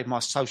created my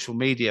social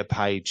media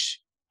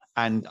page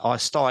and I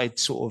started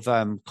sort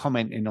of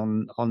commenting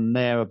on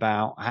there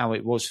about how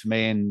it was for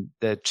me and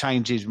the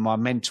changes in my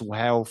mental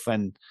health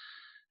and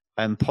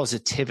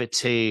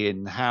positivity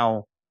and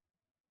how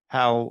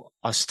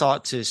I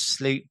start to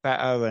sleep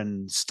better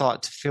and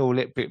start to feel a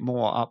little bit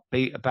more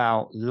upbeat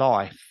about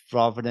life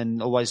rather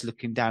than always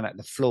looking down at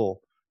the floor.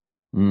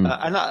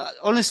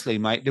 Honestly,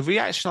 mate, the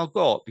reaction I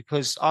got,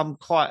 because I'm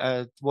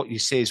quite what you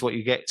see is what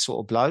you get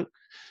sort of bloke,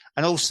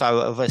 and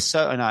also of a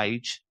certain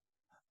age,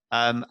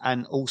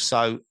 and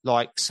also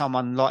like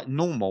someone like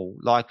normal,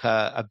 like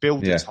a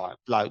builder type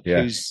bloke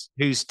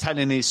who's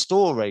telling his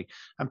story,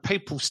 and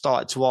people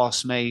started to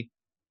ask me,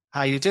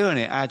 "How you doing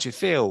it? How do you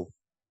feel?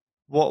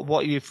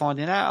 What are you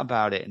finding out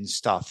about it and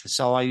stuff?"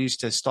 So I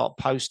used to start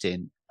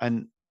posting,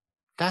 and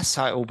that's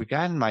how it all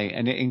began, mate.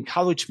 And it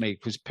encouraged me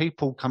because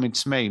people coming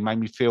to me made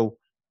me feel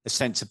a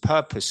sense of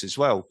purpose as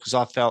well, because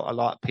I felt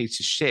like a piece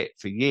of shit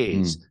for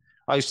years.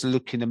 I used to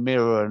look in the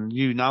mirror, and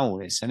you know all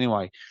this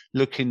anyway,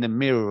 look in the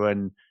mirror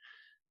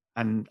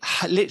and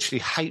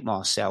literally hate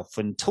myself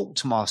and talk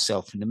to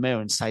myself in the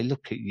mirror and say,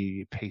 "Look at you,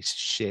 you piece of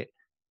shit.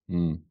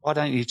 Why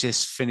don't you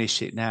just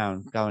finish it now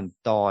and go and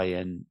die?"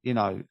 And,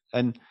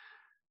 and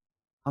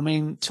I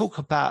mean, talk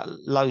about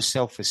low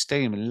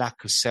self-esteem and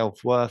lack of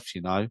self-worth,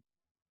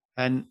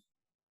 and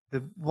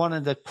one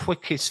of the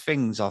quickest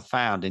things I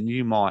found, and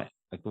you might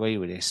agree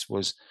with this,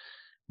 was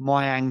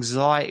my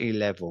anxiety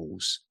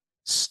levels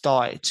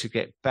started to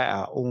get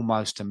better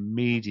almost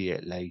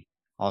immediately.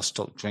 I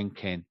stopped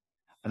drinking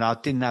and I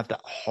didn't have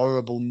that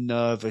horrible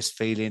nervous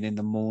feeling in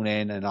the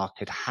morning, and I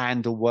could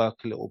handle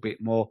work a little bit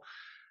more.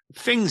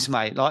 Things,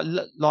 mate,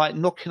 like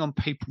knocking on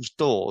people's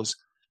doors,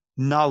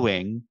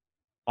 knowing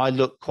I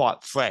looked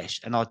quite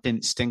fresh and I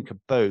didn't stink of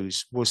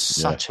booze was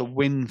such a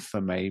win for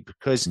me,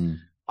 because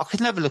I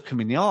could never look them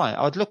in the eye.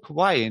 I'd look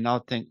away and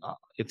I'd think,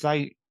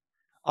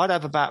 I'd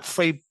have about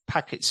 3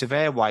 packets of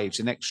Airwaves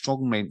and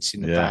X-Strong Mints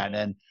in the van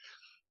and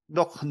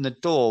knock on the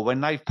door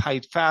when they've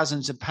paid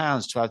thousands of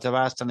pounds to have their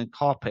house done in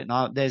carpet,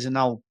 and there's an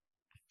old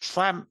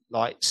tramp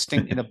like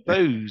stinking of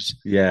booze.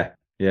 Yeah.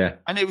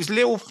 And it was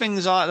little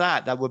things like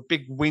that were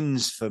big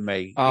wins for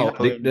me.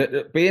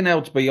 Being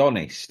able to be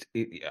honest,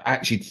 it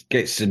actually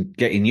gets some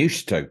getting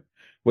used to,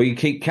 where you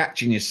keep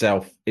catching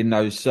yourself in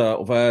those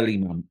sort of early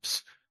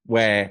months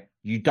where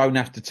you don't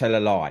have to tell a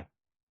lie,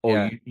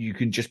 or you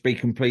can just be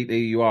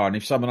completely who you are. And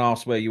if someone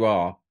asks where you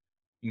are,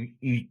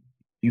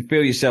 you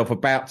feel yourself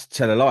about to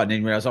tell a lie, and then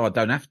you realise, I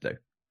don't have to.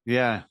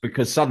 Yeah.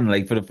 Because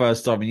suddenly, for the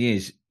first time in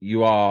years,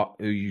 you are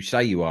who you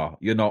say you are.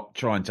 You're not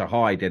trying to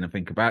hide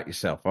anything about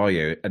yourself, are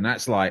you? And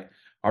that's like,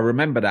 I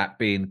remember that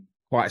being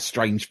quite a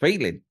strange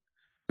feeling,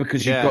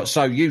 because you've got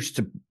so used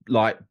to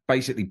like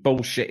basically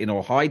bullshitting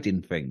or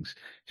hiding things.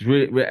 It's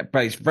really,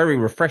 but it's very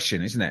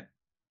refreshing, isn't it?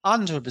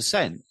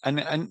 100%.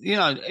 And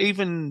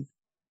even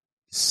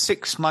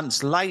 6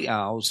 months later,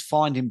 I was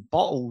finding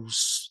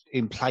bottles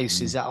in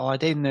places that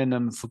I'd hidden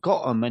and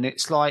forgot them. And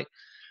it's like,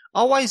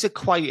 I always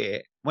equate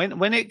it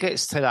when it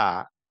gets to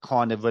that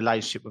kind of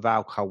relationship with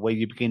alcohol where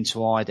you begin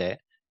to hide it.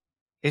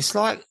 It's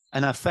like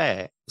an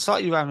affair. It's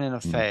like you're having an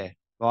affair,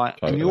 right?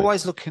 Totally. And you're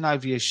always looking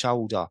over your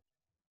shoulder,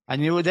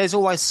 and there's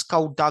always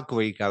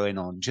skullduggery going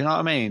on. Do you know what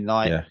I mean?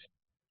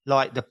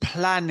 Like the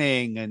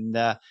planning, and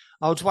I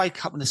would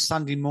wake up on a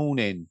Sunday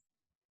morning.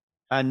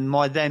 And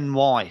my then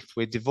wife,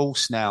 we're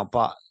divorced now,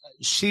 but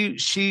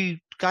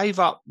she gave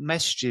up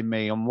messaging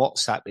me on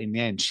WhatsApp in the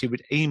end. She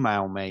would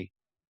email me,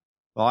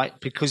 right?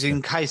 Because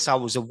in case I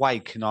was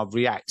awake and I'd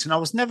react. And I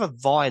was never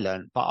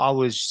violent, but I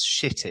was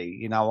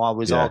shitty. I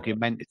was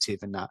argumentative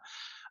and that.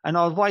 And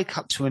I'd wake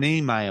up to an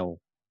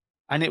email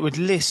and it would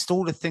list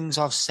all the things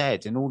I've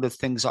said and all the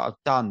things that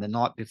I've done the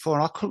night before.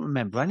 And I couldn't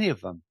remember any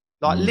of them.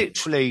 Like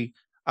literally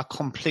a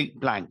complete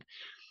blank.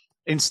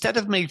 Instead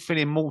of me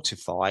feeling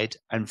mortified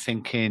and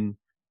thinking,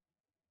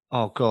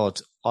 oh God,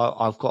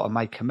 I've got to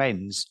make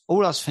amends,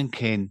 all I was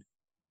thinking,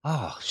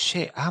 oh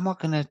shit, how am I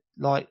going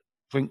to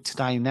drink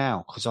today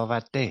now? Because I've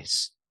had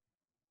this.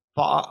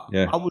 But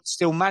I would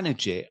still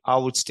manage it. I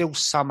would still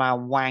somehow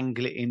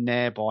wangle it in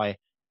there by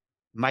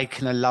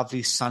making a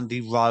lovely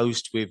Sunday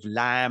roast with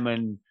lamb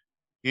and,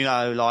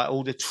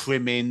 all the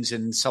trimmings.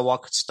 And so I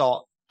could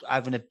start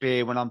having a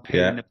beer when I'm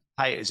peeling the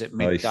potatoes at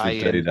I used midday.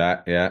 to do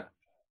that, yeah.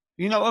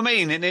 You know what I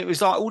mean? And it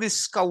was like all this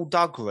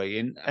skullduggery.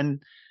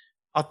 And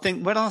I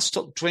think when I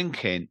stopped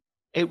drinking,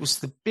 it was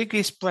the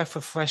biggest breath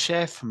of fresh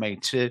air for me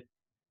to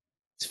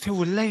feel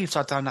relieved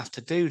I don't have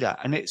to do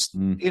that. And it's,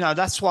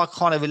 that's why I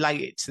kind of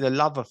relate it to the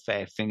love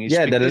affair thing.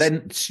 Yeah, the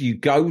lengths you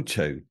go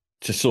to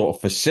sort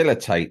of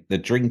facilitate the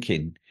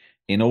drinking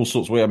in all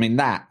sorts of ways. I mean,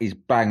 that is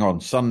bang on.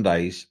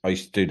 Sundays, I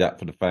used to do that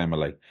for the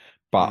family.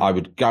 But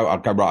I'd go, right,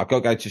 I've got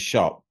to go to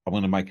shop. I'm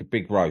going to make a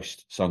big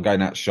roast. So I'm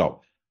going out to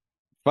shop.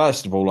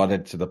 First of all, I'd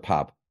head to the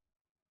pub,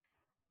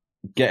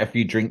 get a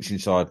few drinks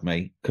inside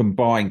me,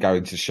 combine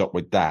going to shop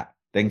with that,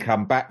 then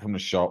come back from the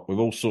shop with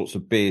all sorts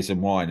of beers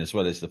and wine as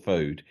well as the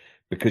food,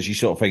 because you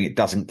sort of think it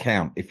doesn't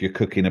count if you're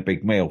cooking a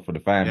big meal for the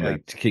family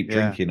to keep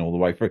drinking all the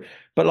way through.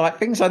 But like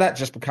things like that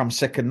just become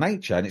second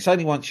nature. And it's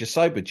only once you're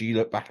sober do you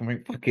look back and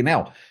think, fucking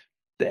hell,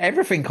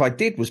 everything I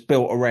did was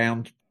built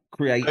around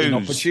creating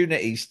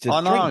opportunities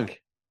to drink.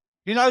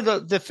 You know,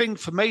 the thing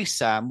for me,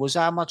 Sam, was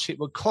how much it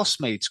would cost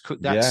me to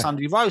cook that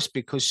Sunday roast,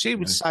 because she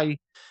would say,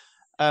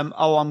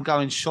 I'm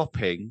going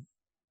shopping,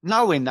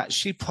 knowing that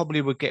she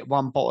probably would get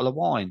one bottle of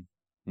wine.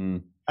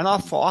 And I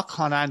thought, I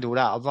can't handle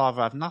that. I'd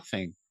rather have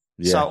nothing.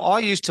 Yeah. So I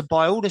used to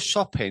buy all the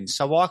shopping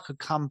so I could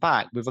come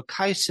back with a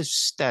case of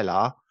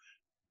Stella,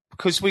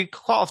 because we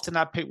quite often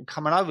had people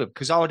coming over,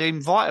 because I would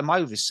invite them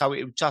over so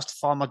it would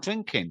justify my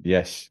drinking.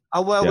 Yes.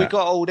 Oh, well, we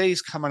got all these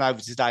coming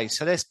over today,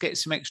 so let's get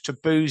some extra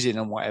booze in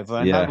and whatever.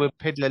 And they would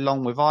piddle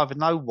along with either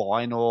no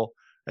wine or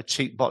a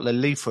cheap bottle of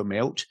Leafer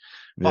milk.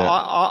 But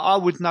I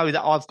would know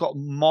that I've got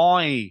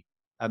my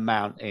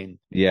amount in.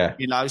 Yeah.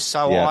 You know,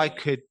 so I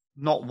could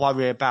not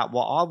worry about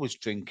what I was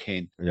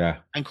drinking. Yeah.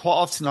 And quite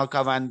often I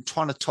go around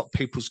trying to top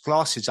people's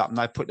glasses up, and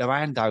they put their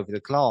hand over the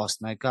glass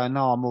and they go,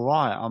 no, I'm all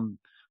right.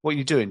 What are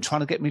you doing?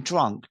 Trying to get me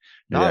drunk?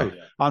 No,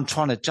 I'm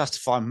trying to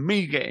justify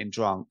me getting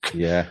drunk.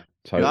 Yeah,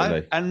 totally. You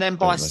know? And then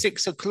by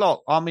 6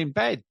 o'clock, I'm in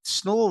bed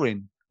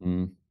snoring.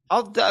 The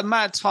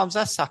amount of times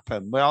that's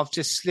happened where I've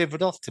just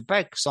slivered off to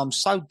bed because I'm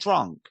so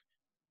drunk.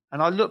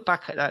 And I look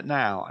back at that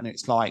now and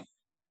it's like,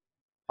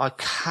 I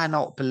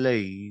cannot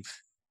believe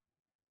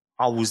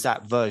I was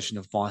that version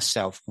of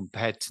myself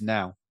compared to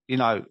now. You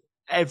know,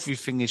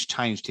 everything has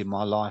changed in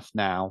my life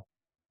now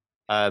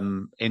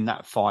in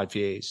that 5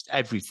 years.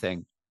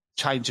 Everything.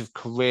 Change of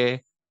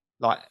career,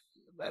 like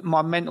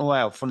my mental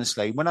health,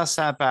 honestly. When I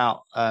say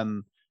about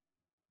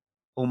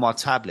all my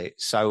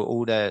tablets, so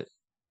all the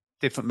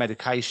different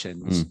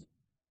medications,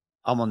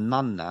 I'm on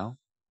none now.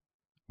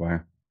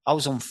 Wow. I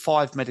was on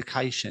 5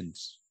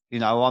 medications. You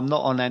know, I'm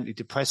not on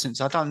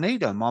antidepressants. I don't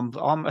need them.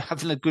 I'm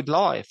having a good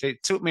life.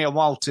 It took me a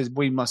while to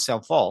wean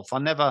myself off. I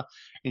never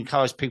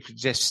encourage people to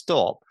just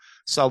stop.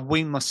 So I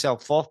wean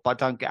myself off, but I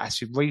don't get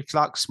acid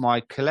reflux.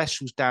 My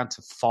cholesterol's down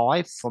to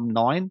 5 from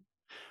 9.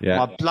 Yeah.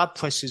 My blood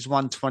pressure is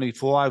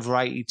 124 over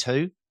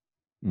 82,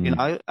 you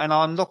know, and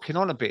I'm knocking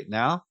on a bit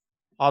now.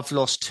 I've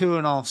lost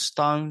 2.5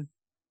 stone.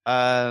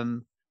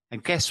 And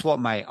guess what,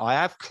 mate? I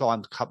have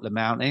climbed a couple of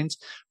mountains,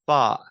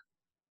 but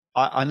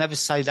I never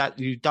say that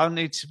you don't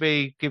need to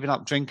be giving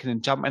up drinking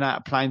and jumping out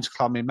of planes,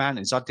 climbing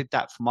mountains. I did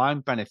that for my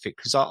own benefit,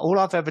 because all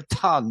I've ever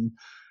done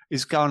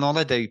is go on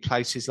holiday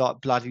places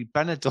like bloody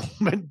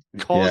Benidorm and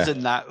Kos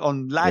and that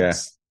on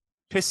lads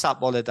piss up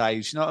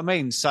holidays. You know what I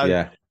mean?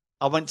 So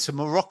I went to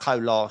Morocco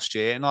last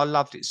year and I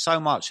loved it so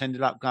much. I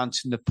ended up going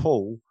to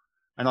Nepal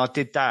and I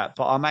did that.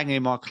 But I'm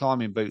hanging my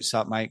climbing boots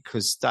up, mate,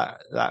 because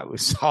that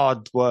was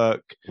hard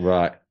work.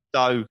 Right.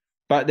 So,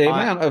 but the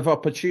amount of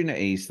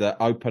opportunities that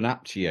open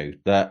up to you,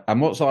 and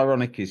what's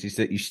ironic is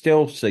that you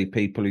still see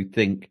people who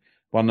think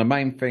one of the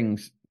main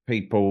things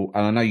people,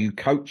 and I know you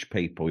coach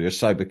people, you're a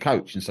sober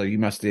coach, and so you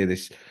must hear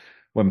this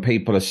when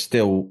people are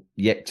still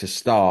yet to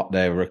start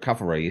their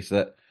recovery, is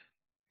that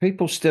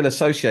people still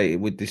associate it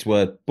with this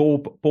word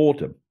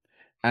boredom.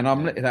 And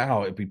I'm looking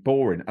at, it'd be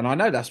boring. And I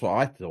know that's what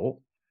I thought.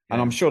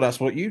 And I'm sure that's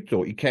what you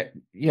thought. You kept,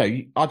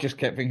 I just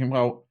kept thinking,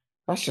 well,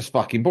 that's just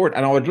fucking boring.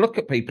 And I would look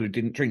at people who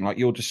didn't drink, like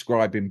you're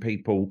describing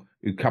people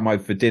who come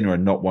over for dinner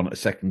and not want a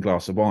second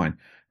glass of wine.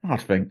 And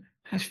I'd think,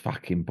 that's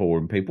fucking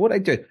boring people. What they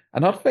do?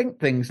 And I'd think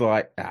things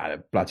like,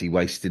 they're bloody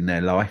wasting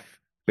their life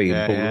being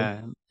bored.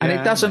 Yeah. And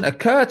it doesn't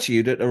occur to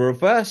you that the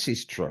reverse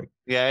is true.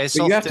 Yeah, it's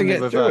but you have to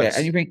get through it.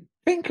 And you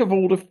think of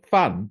all the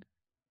fun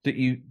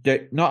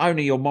that not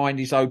only your mind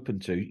is open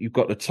to, you've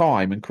got the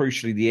time and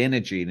crucially the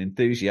energy and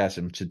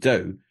enthusiasm to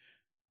do.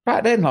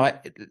 But then,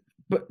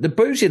 but the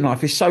booze in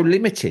life is so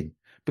limiting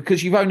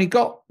because you've only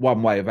got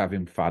one way of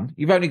having fun.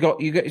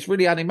 It's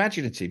really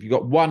unimaginative. You've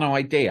got one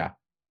idea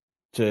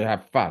to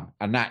have fun,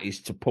 and that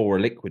is to pour a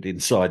liquid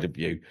inside of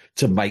you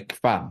to make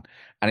fun.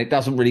 And it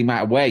doesn't really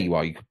matter where you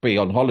are. You could be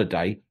on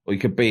holiday or you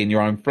could be in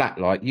your own flat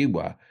like you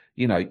were.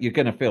 You know, you're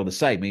going to feel the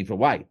same either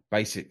way,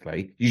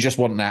 basically. You just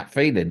want that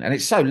feeling. And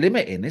it's so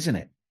limiting, isn't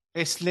it?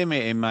 It's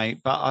limiting, mate.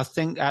 But I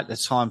think at the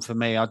time for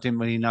me, I didn't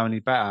really know any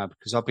better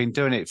because I've been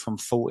doing it from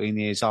 14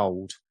 years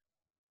old.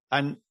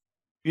 And,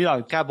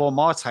 Gabor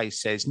Mate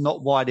says,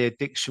 not why the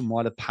addiction,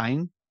 why the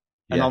pain.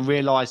 And I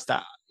realised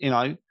that,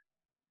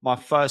 my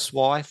first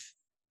wife,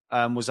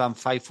 was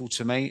unfaithful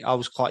to me. I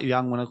was quite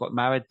young when I got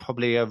married,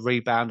 probably a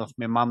rebound off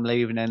my mum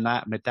leaving and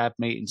that, my dad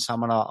meeting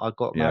someone. I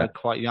got married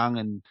quite young,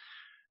 and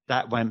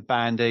that went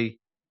bandy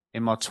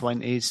in my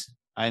 20s.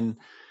 And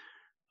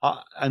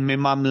my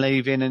mum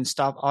leaving and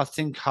stuff, I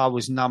think I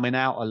was numbing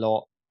out a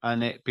lot,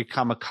 and it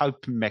became a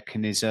coping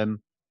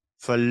mechanism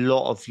for a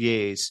lot of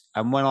years.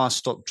 And when I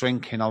stopped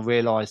drinking, I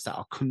realised that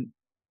I couldn't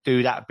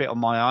do that bit on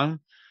my own.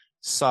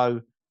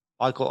 So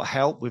I got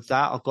help with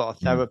that. I got a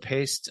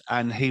therapist,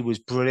 and he was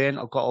brilliant.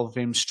 I got with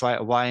him straight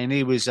away, and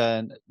he was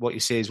what you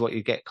see is what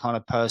you get kind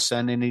of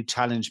person, and he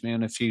challenged me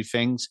on a few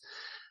things.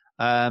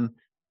 And,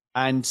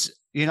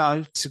 you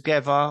know,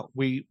 together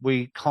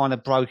we kind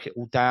of broke it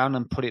all down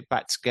and put it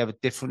back together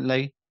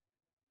differently.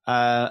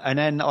 And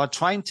then I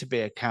trained to be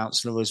a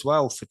counsellor as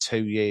well for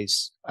 2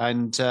 years.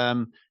 And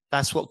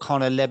that's what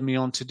kind of led me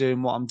on to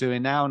doing what I'm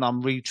doing now. And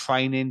I'm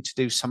retraining to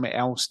do something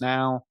else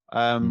now,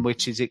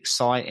 which is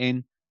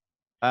exciting.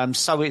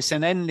 So it's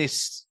an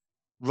endless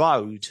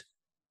road,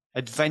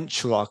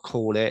 adventure, I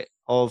call it,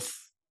 of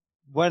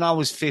when I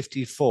was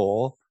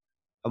 54,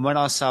 and when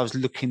I say I was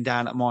looking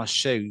down at my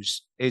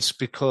shoes, it's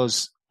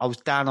because I was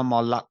down on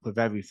my luck with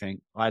everything.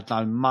 I had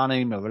no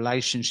money, my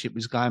relationship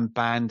was going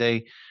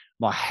bandy,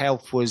 my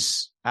health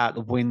was out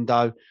the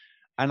window.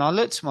 And I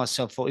looked to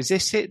myself, thought, is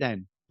this it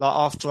then? Like,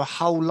 after a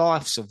whole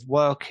life of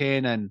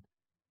working, and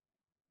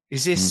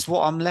is this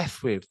what I'm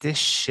left with? This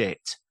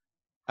shit?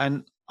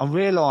 And I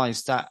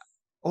realised that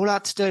all I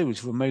had to do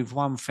was remove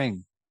one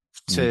thing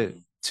to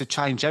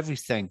change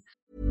everything.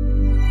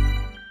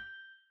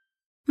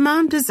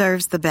 Mom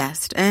deserves the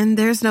best, and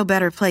there's no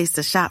better place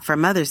to shop for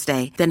Mother's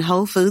Day than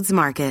Whole Foods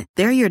Market.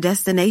 They're your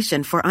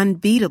destination for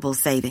unbeatable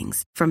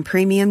savings, from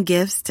premium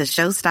gifts to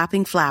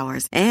show-stopping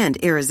flowers and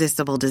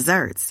irresistible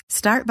desserts.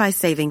 Start by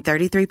saving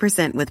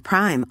 33% with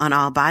Prime on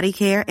all body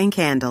care and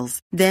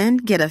candles. Then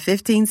get a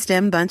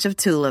 15-stem bunch of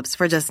tulips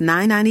for just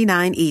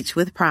 $9.99 each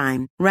with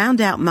Prime. Round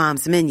out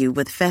Mom's menu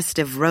with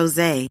festive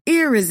rosé,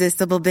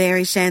 irresistible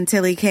berry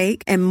chantilly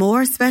cake, and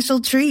more special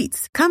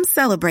treats. Come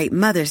celebrate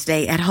Mother's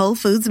Day at Whole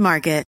Foods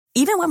Market.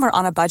 Even when we're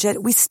on a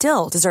budget, we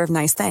still deserve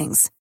nice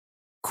things.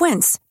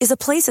 Quince is a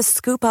place to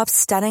scoop up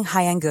stunning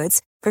high-end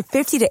goods for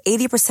 50 to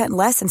 80%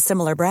 less than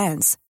similar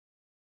brands.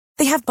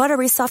 They have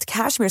buttery soft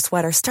cashmere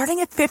sweaters starting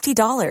at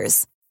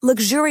 $50,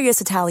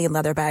 luxurious Italian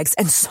leather bags,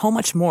 and so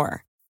much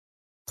more.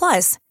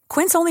 Plus,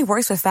 Quince only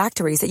works with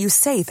factories that use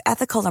safe,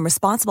 ethical, and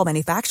responsible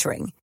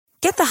manufacturing.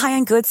 Get the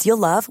high-end goods you'll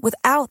love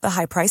without the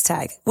high price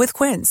tag with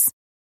Quince.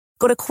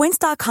 Go to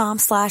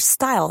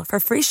quince.com/style for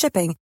free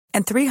shipping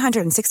and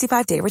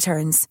 365-day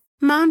returns.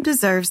 Mom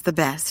deserves the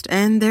best,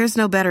 and there's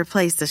no better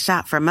place to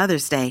shop for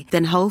Mother's Day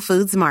than Whole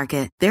Foods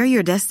Market. They're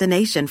your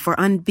destination for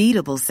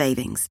unbeatable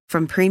savings,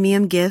 from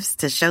premium gifts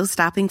to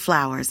show-stopping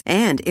flowers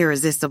and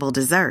irresistible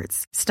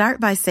desserts. Start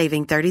by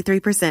saving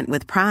 33%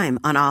 with Prime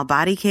on all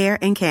body care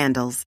and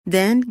candles.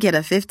 Then get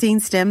a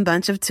 15-stem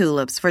bunch of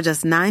tulips for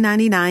just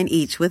 $9.99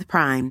 each with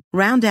Prime.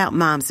 Round out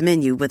Mom's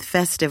menu with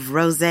festive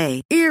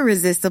rosé,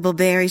 irresistible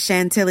berry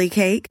chantilly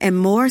cake, and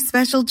more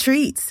special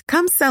treats.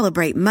 Come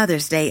celebrate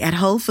Mother's Day at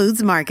Whole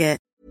Foods Market.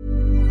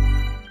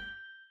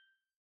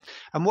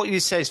 And what you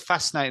say is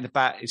fascinating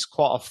about is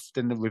quite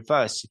often the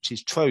reverse, which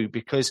is true,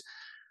 because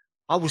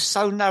I was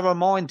so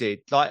narrow-minded.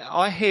 Like,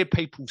 I hear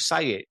people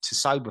say it to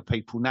sober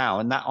people now,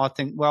 and that I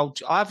think, well,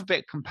 I have a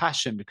bit of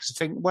compassion, because I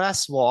think, well,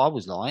 that's what I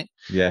was like.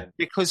 Yeah.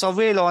 Because I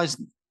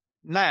realise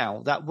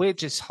now that we're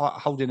just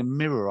holding a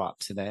mirror up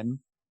to them,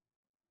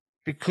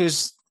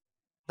 because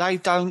they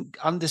don't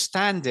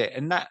understand it.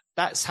 And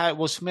that's how it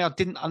was for me. I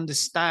didn't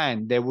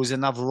understand there was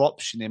another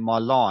option in my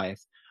life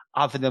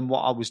other than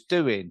what I was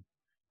doing.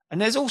 And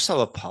there's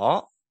also a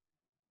part,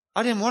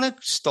 I didn't want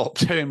to stop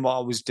doing what I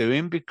was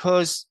doing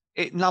because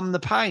it numbed the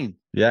pain.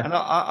 Yeah. And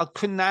I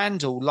couldn't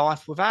handle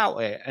life without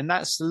it. And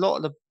that's a lot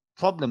of the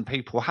problem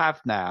people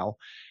have now,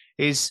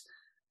 is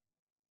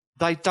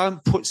they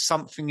don't put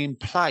something in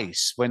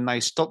place when they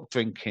stop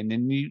drinking.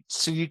 And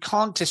so you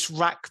can't just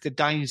rack the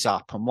days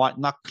up and white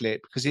knuckle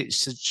it, because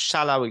it's a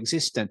shallow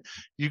existence.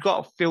 You've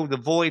got to fill the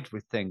void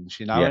with things,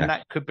 you know, and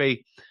that could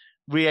be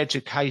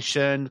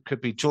re-education,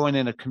 could be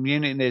joining a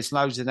community, and there's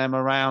loads of them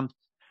around,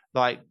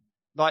 like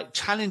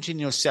challenging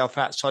yourself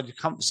outside your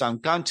comfort zone,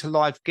 going to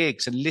live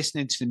gigs and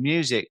listening to the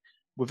music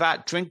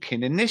without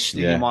drinking.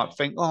 Initially, you might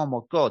think, oh my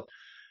God,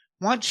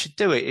 once you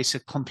do it, it's a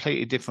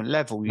completely different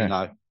level, you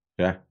know.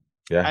 Yeah.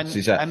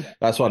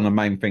 That's one of the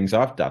main things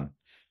I've done,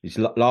 is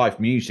live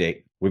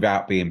music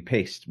without being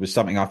pissed was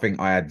something I think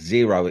I had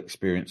zero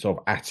experience of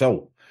at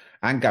all,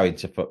 and going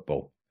to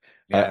football.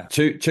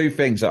 Two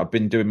things that I've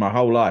been doing my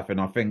whole life,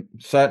 and I think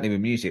certainly with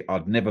music,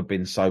 I'd never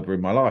been sober in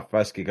my life.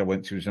 First gig I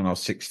went to was when I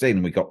was 16,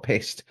 and we got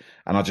pissed,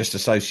 and I just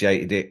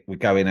associated it with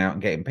going out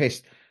and getting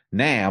pissed.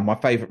 Now, my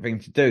favourite thing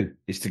to do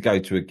is to go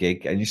to a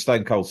gig, and you're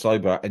stone cold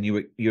sober, and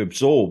you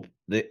absorb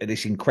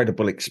this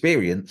incredible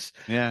experience,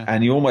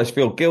 and you almost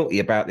feel guilty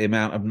about the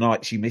amount of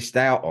nights you missed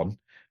out on,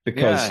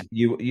 because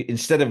you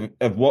instead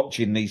of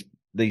watching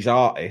these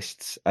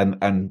artists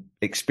and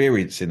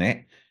experiencing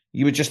it,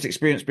 you would just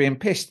experience being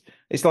pissed.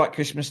 It's like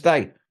Christmas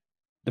Day.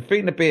 the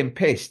feeling of being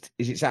pissed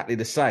is exactly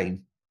the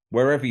same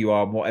wherever you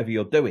are and whatever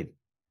you're doing.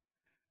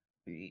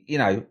 You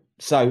know,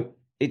 so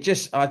it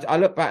just, I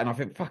look back and I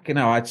think, fucking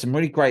hell, I had some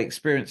really great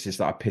experiences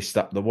that I pissed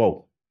up the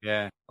wall.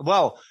 Yeah.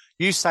 Well,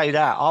 you say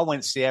that. I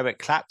went to see Eric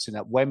Clapton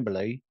at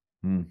Wembley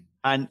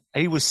and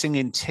he was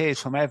singing Tears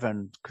from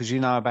Heaven because you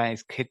know about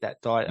his kid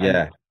that died.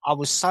 Yeah. And I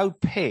was so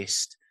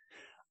pissed.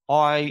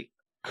 I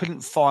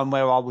couldn't find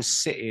where I was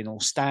sitting or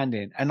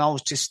standing. And I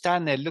was just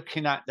standing there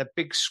looking at the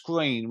big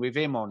screen with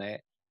him on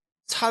it,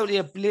 totally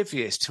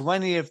oblivious to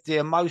any of the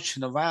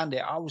emotion around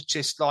it. I was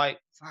just like,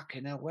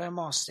 fucking hell, where am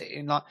I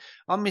sitting? Like,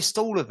 I missed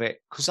all of it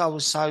because I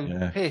was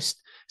so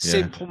pissed.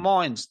 Simple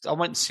Minds. I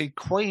went to see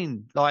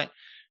Queen. Like,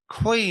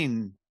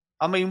 Queen.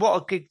 I mean,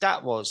 what a gig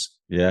that was.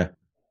 Yeah.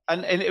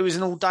 And it was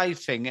an all-day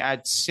thing. It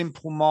had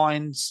Simple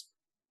Minds,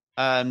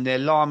 the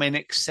Alarm in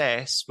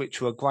Excess,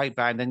 which were a great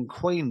band, and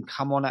Queen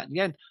come on at the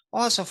end.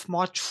 I was off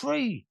my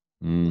tree.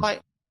 Like,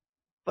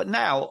 but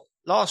now,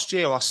 last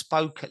year I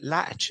spoke at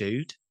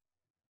Latitude.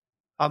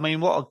 I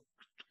mean, what a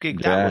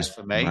gig that was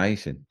for me.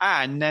 Amazing.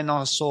 And then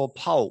I saw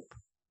Pulp,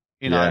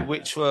 you know,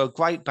 which were a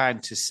great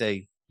band to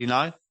see, you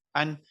know,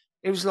 and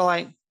it was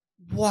like,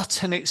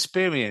 what an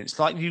experience.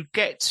 Like, you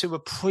get to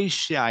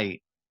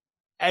appreciate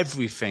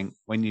everything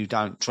when you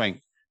don't drink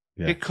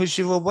because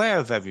you're aware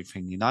of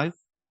everything, you know,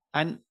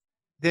 and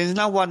there's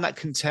no one that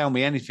can tell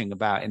me anything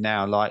about it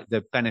now, like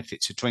the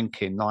benefits of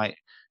drinking, like,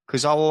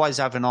 because I always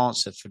have an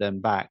answer for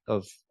them back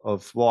of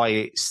why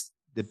it's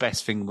the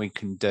best thing we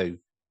can do.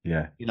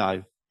 Yeah. You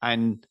know,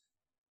 and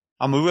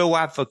I'm a real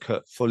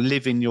advocate for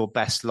living your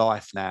best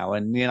life now.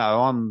 And, you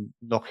know, I'm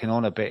knocking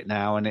on a bit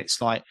now, and it's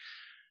like,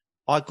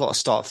 I've got to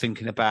start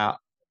thinking about,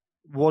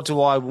 what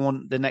do I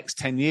want the next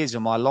 10 years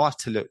of my life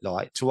to look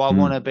like? Do I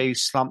want to be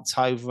slumped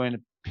over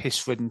in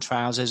piss-ridden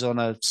trousers on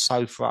a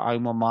sofa at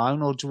home on my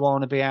own, or do I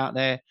want to be out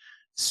there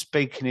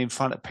speaking in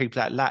front of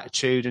people at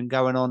Latitude and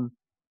going on,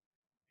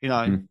 you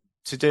know,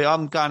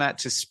 I'm going out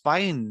to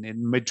Spain,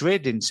 in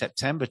Madrid in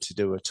September to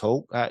do a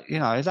talk, you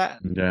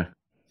know,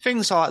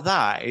 things like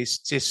that is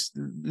just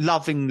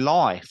loving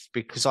life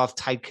because I've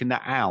taken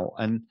that out.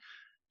 And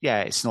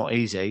yeah, it's not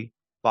easy,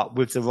 but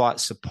with the right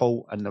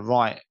support and the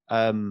right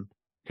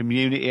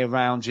community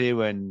around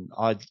you, and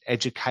I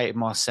educated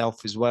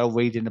myself as well,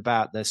 reading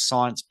about the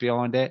science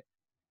behind it.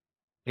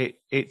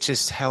 It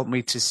just helped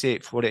me to see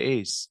it for what it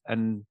is.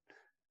 And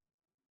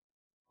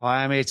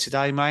I am here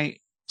today,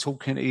 mate,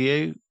 talking to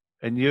you,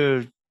 and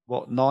you're,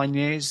 what, 9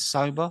 years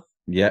sober?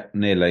 Yeah,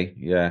 nearly.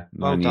 Yeah,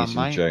 9 years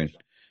in June.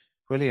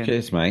 Brilliant.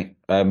 Cheers, mate.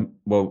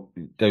 Well,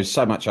 there's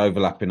so much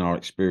overlap in our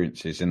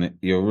experiences, and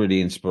you're a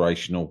really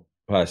inspirational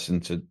person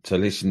to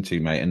listen to,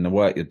 mate, and the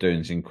work you're doing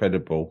is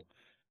incredible.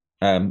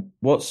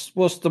 What's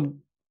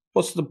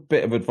the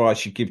bit of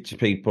advice you give to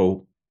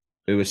people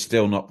who are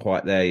still not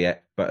quite there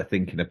yet, but are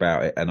thinking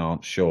about it and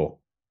aren't sure?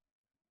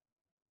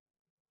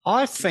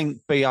 I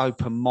think be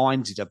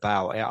open-minded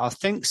about it. I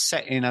think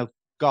setting a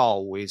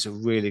goal is a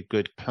really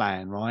good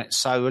plan, right?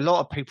 So a lot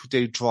of people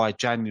do dry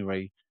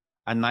January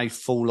and they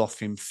fall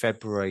off in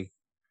February.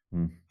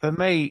 For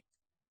me,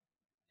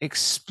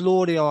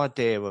 explore the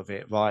idea of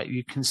it, right?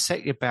 You can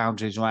set your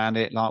boundaries around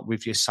it, like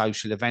with your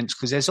social events,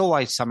 because there's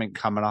always something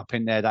coming up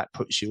in there that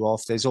puts you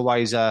off. There's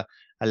always a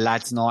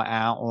lad's night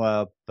out or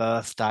a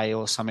birthday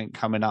or something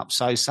coming up.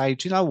 So say,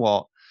 do you know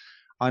what?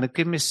 I'm going to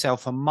give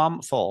myself a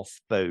month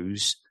off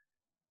booze.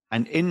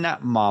 And in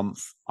that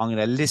month, I'm going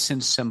to listen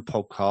to some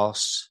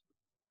podcasts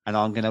and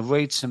I'm going to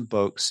read some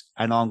books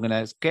and I'm going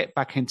to get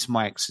back into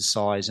my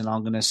exercise and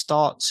I'm going to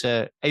start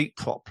to eat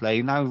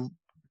properly,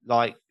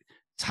 like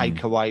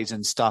takeaways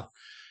and stuff.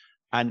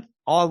 And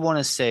I want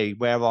to see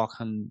where I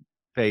can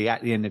be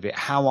at the end of it,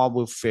 how I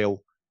will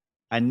feel,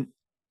 and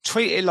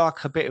treat it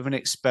like a bit of an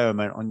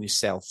experiment on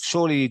yourself.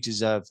 Surely you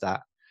deserve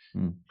that.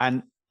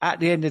 And at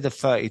the end of the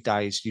 30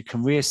 days, you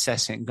can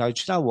reassess it and go,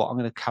 do you know what? I'm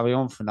going to carry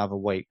on for another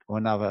week or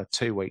another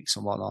 2 weeks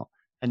and whatnot,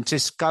 and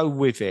just go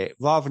with it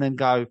rather than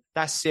go,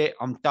 that's it,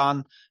 I'm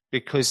done,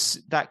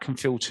 because that can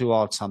feel too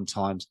hard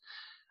sometimes.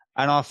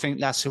 And I think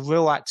that's a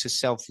real act of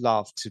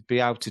self-love to be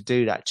able to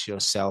do that to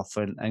yourself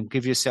and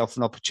give yourself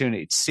an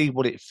opportunity to see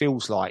what it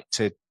feels like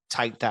to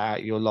take that out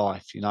of your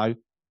life, you know.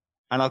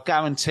 And I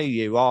guarantee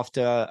you,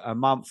 after a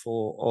month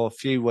or a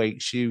few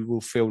weeks, you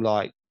will feel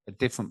like a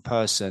different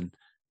person.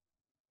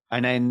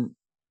 And then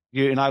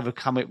you can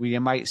overcome it with your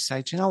mates,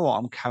 say, do you know what?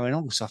 I'm carrying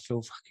on because I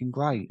feel fucking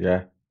great.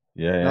 Yeah.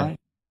 You know?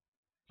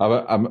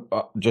 I'm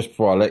just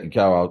before I let you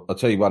go, I'll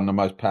tell you one of the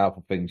most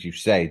powerful things you've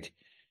said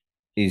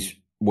is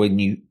when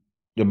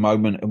the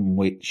moment in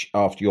which,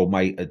 after your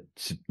mate had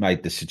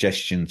made the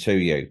suggestion to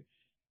you,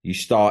 you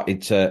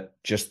started to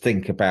just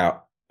think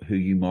about who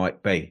you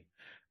might be.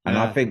 And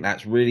I think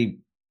that's really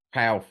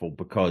powerful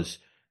because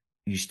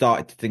you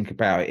started to think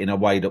about it in a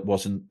way that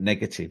wasn't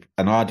negative.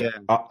 And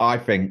I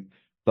think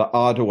that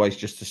I'd always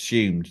just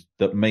assumed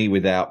that me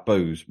without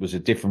booze was a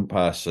different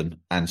person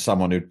and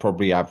someone who'd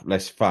probably have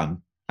less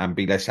fun and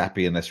be less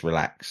happy and less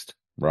relaxed,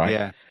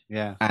 right?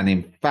 Yeah. And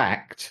in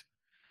fact,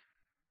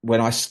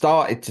 when I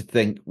started to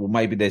think, well,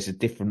 maybe there's a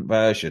different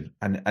version,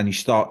 and you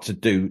start to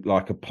do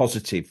like a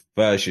positive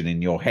version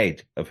in your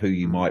head of who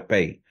you might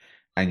be.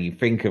 And you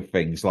think of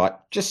things like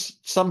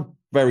just some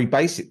very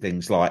basic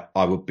things like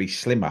I would be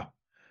slimmer,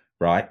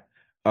 right?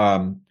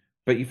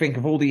 But you think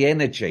of all the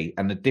energy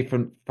and the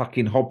different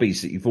fucking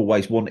hobbies that you've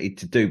always wanted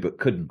to do but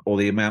couldn't, or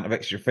the amount of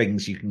extra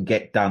things you can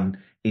get done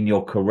in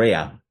your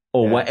career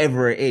or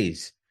whatever it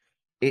is.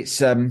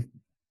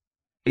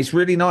 It's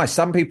really nice.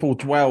 Some people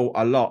dwell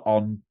a lot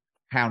on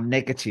how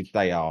negative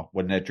they are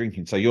when they're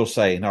drinking. So you're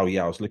saying, oh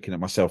yeah, I was looking at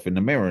myself in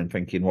the mirror and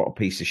thinking, what a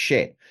piece of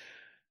shit.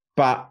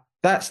 But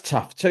that's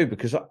tough too,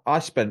 because I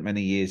spent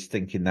many years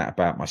thinking that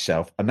about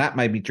myself, and that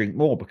made me drink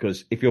more,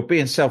 because if you're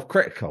being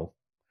self-critical,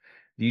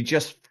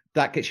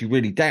 that gets you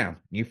really down.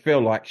 You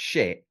feel like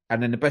shit.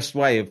 And then the best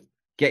way of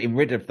getting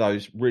rid of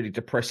those really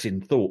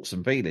depressing thoughts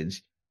and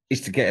feelings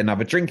is to get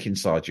another drink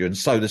inside you. And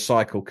so the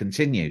cycle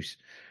continues.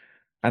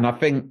 And I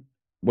think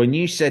when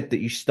you said that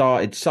you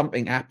started,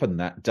 something happened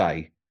that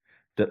day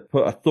that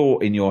put a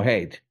thought in your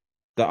head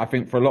that I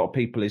think for a lot of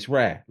people is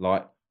rare.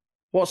 Like,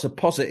 what's a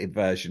positive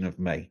version of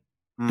me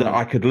that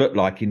I could look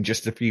like in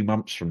just a few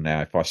months from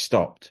now if I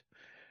stopped?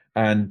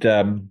 And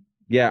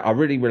I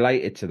really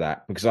related to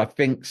that, because I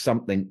think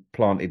something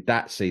planted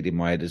that seed in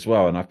my head as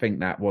well. And I think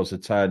that was a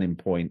turning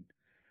point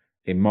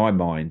in my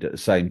mind at the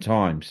same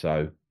time.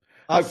 So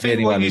I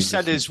think what you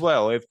said as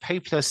well, if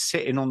people are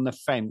sitting on the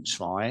fence,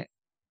 right,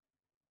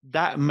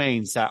 that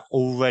means they're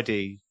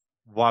already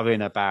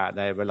worrying about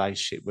their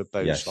relationship with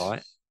booze,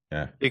 right?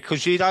 Yeah.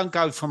 Because you don't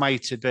go from A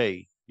to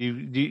B.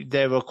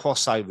 There are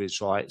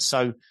crossovers, right?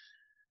 So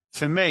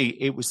for me,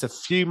 it was a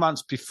few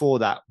months before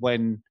that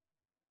when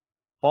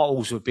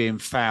bottles were being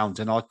found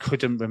and I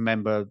couldn't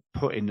remember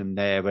putting them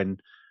there. And,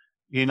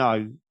 you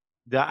know,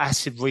 the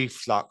acid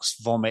reflux,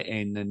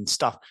 vomiting and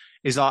stuff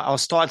is like, I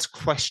started to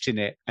question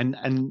it.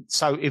 And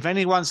so if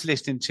anyone's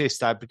listening to this,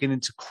 they're beginning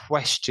to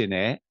question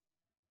it.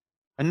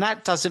 And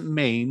that doesn't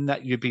mean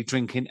that you'd be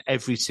drinking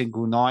every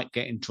single night,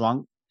 getting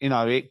drunk. You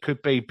know, it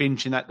could be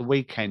binging at the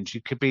weekend.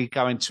 You could be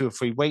going 2 or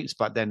 3 weeks,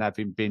 but then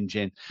having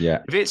binging.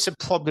 Yeah. If it's a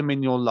problem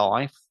in your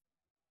life,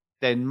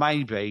 then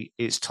maybe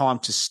it's time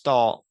to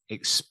start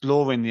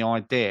exploring the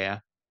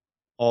idea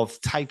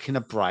of taking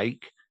a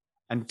break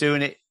and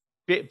doing it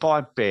bit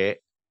by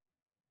bit,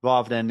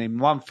 rather than in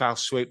one foul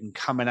swoop and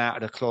coming out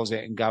of the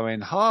closet and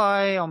going,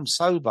 hi, I'm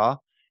sober.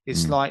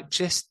 It's like,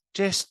 just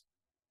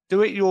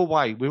do it your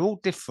way. We're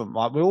all different,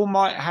 right? We all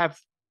might have,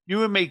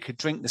 you and me could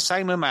drink the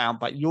same amount,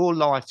 but your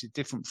life is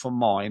different from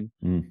mine.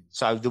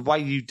 So the way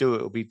you do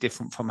it will be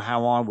different from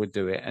how I would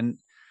do it. And,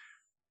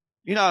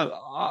 you know,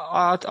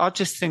 I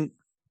just think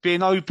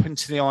being open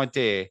to the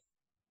idea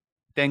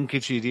then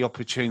gives you the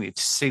opportunity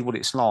to see what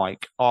it's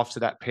like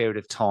after that period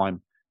of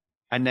time.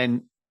 And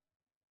then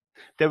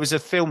there was a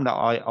film that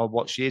I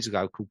watched years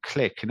ago called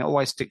Click, and it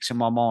always sticks in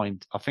my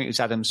mind. I think it was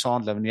Adam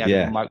Sandler and he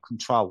had remote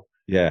control.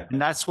 Yeah.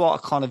 And that's what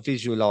I kind of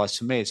visualised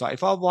for me. It's like,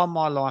 if I won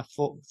my life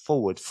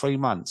forward 3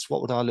 months,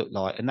 what would I look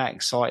like? And that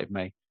excited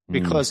me,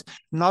 because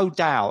no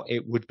doubt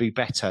it would be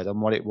better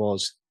than what it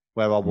was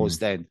where I was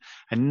then.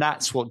 And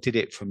that's what did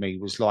it for me,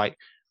 was like,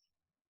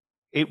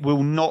 it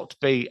will not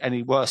be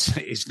any worse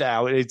than it is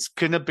now. It's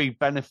going to be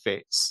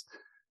benefits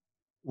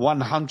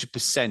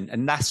 100%.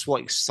 And that's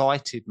what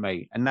excited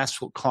me. And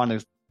that's what kind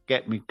of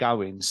get me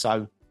going.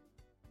 So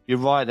you're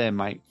right there,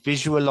 mate.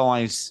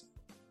 Visualize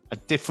a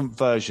different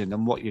version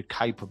than what you're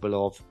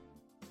capable of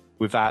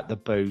without the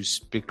booze,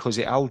 because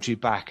it holds you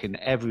back in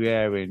every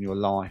area in your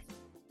life.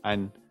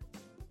 And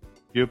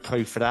you're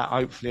proof of that.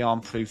 Hopefully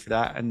I'm proof of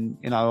that. And,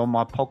 you know, on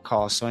my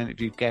podcast, I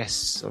interview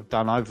guests. I've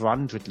done over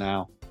 100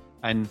 now.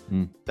 And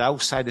they'll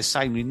say the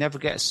same. You never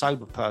get a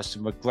sober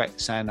person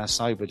regret saying they're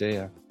sober, do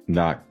you?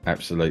 No,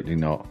 absolutely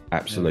not.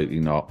 Absolutely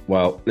not.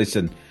 Well,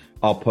 listen,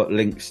 I'll put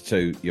links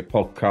to your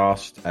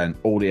podcast and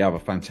all the other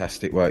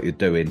fantastic work you're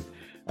doing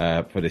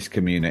for this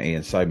community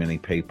and so many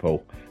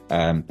people.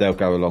 They'll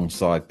go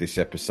alongside this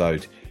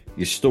episode.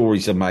 Your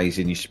story's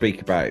amazing. You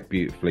speak about it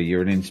beautifully.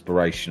 You're an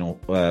inspirational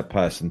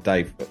person.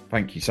 Dave,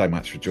 thank you so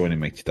much for joining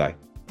me today.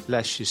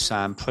 Bless you,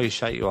 Sam.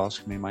 Appreciate you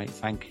asking me, mate.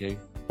 Thank you.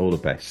 All the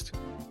best.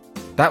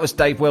 That was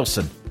Dave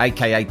Wilson,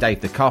 a.k.a.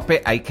 Dave the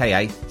Carpet,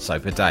 a.k.a.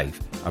 Sober Dave.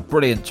 A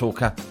brilliant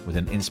talker with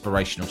an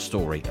inspirational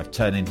story of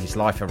turning his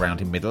life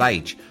around in middle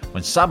age,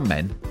 when some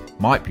men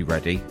might be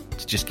ready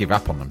to just give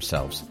up on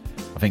themselves.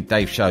 I think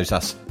Dave shows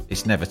us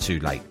it's never too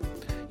late.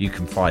 You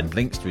can find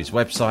links to his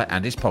website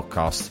and his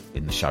podcast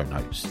in the show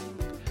notes.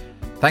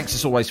 Thanks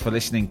as always for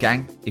listening,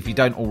 gang. If you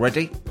don't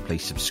already,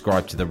 please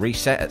subscribe to The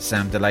Reset at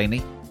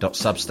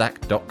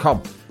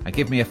samdelaney.substack.com and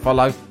give me a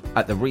follow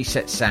at The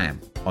Reset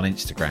Sam on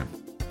Instagram.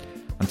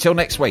 Until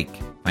next week,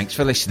 thanks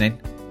for listening,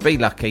 be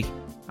lucky,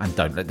 and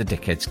don't let the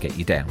dickheads get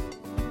you down.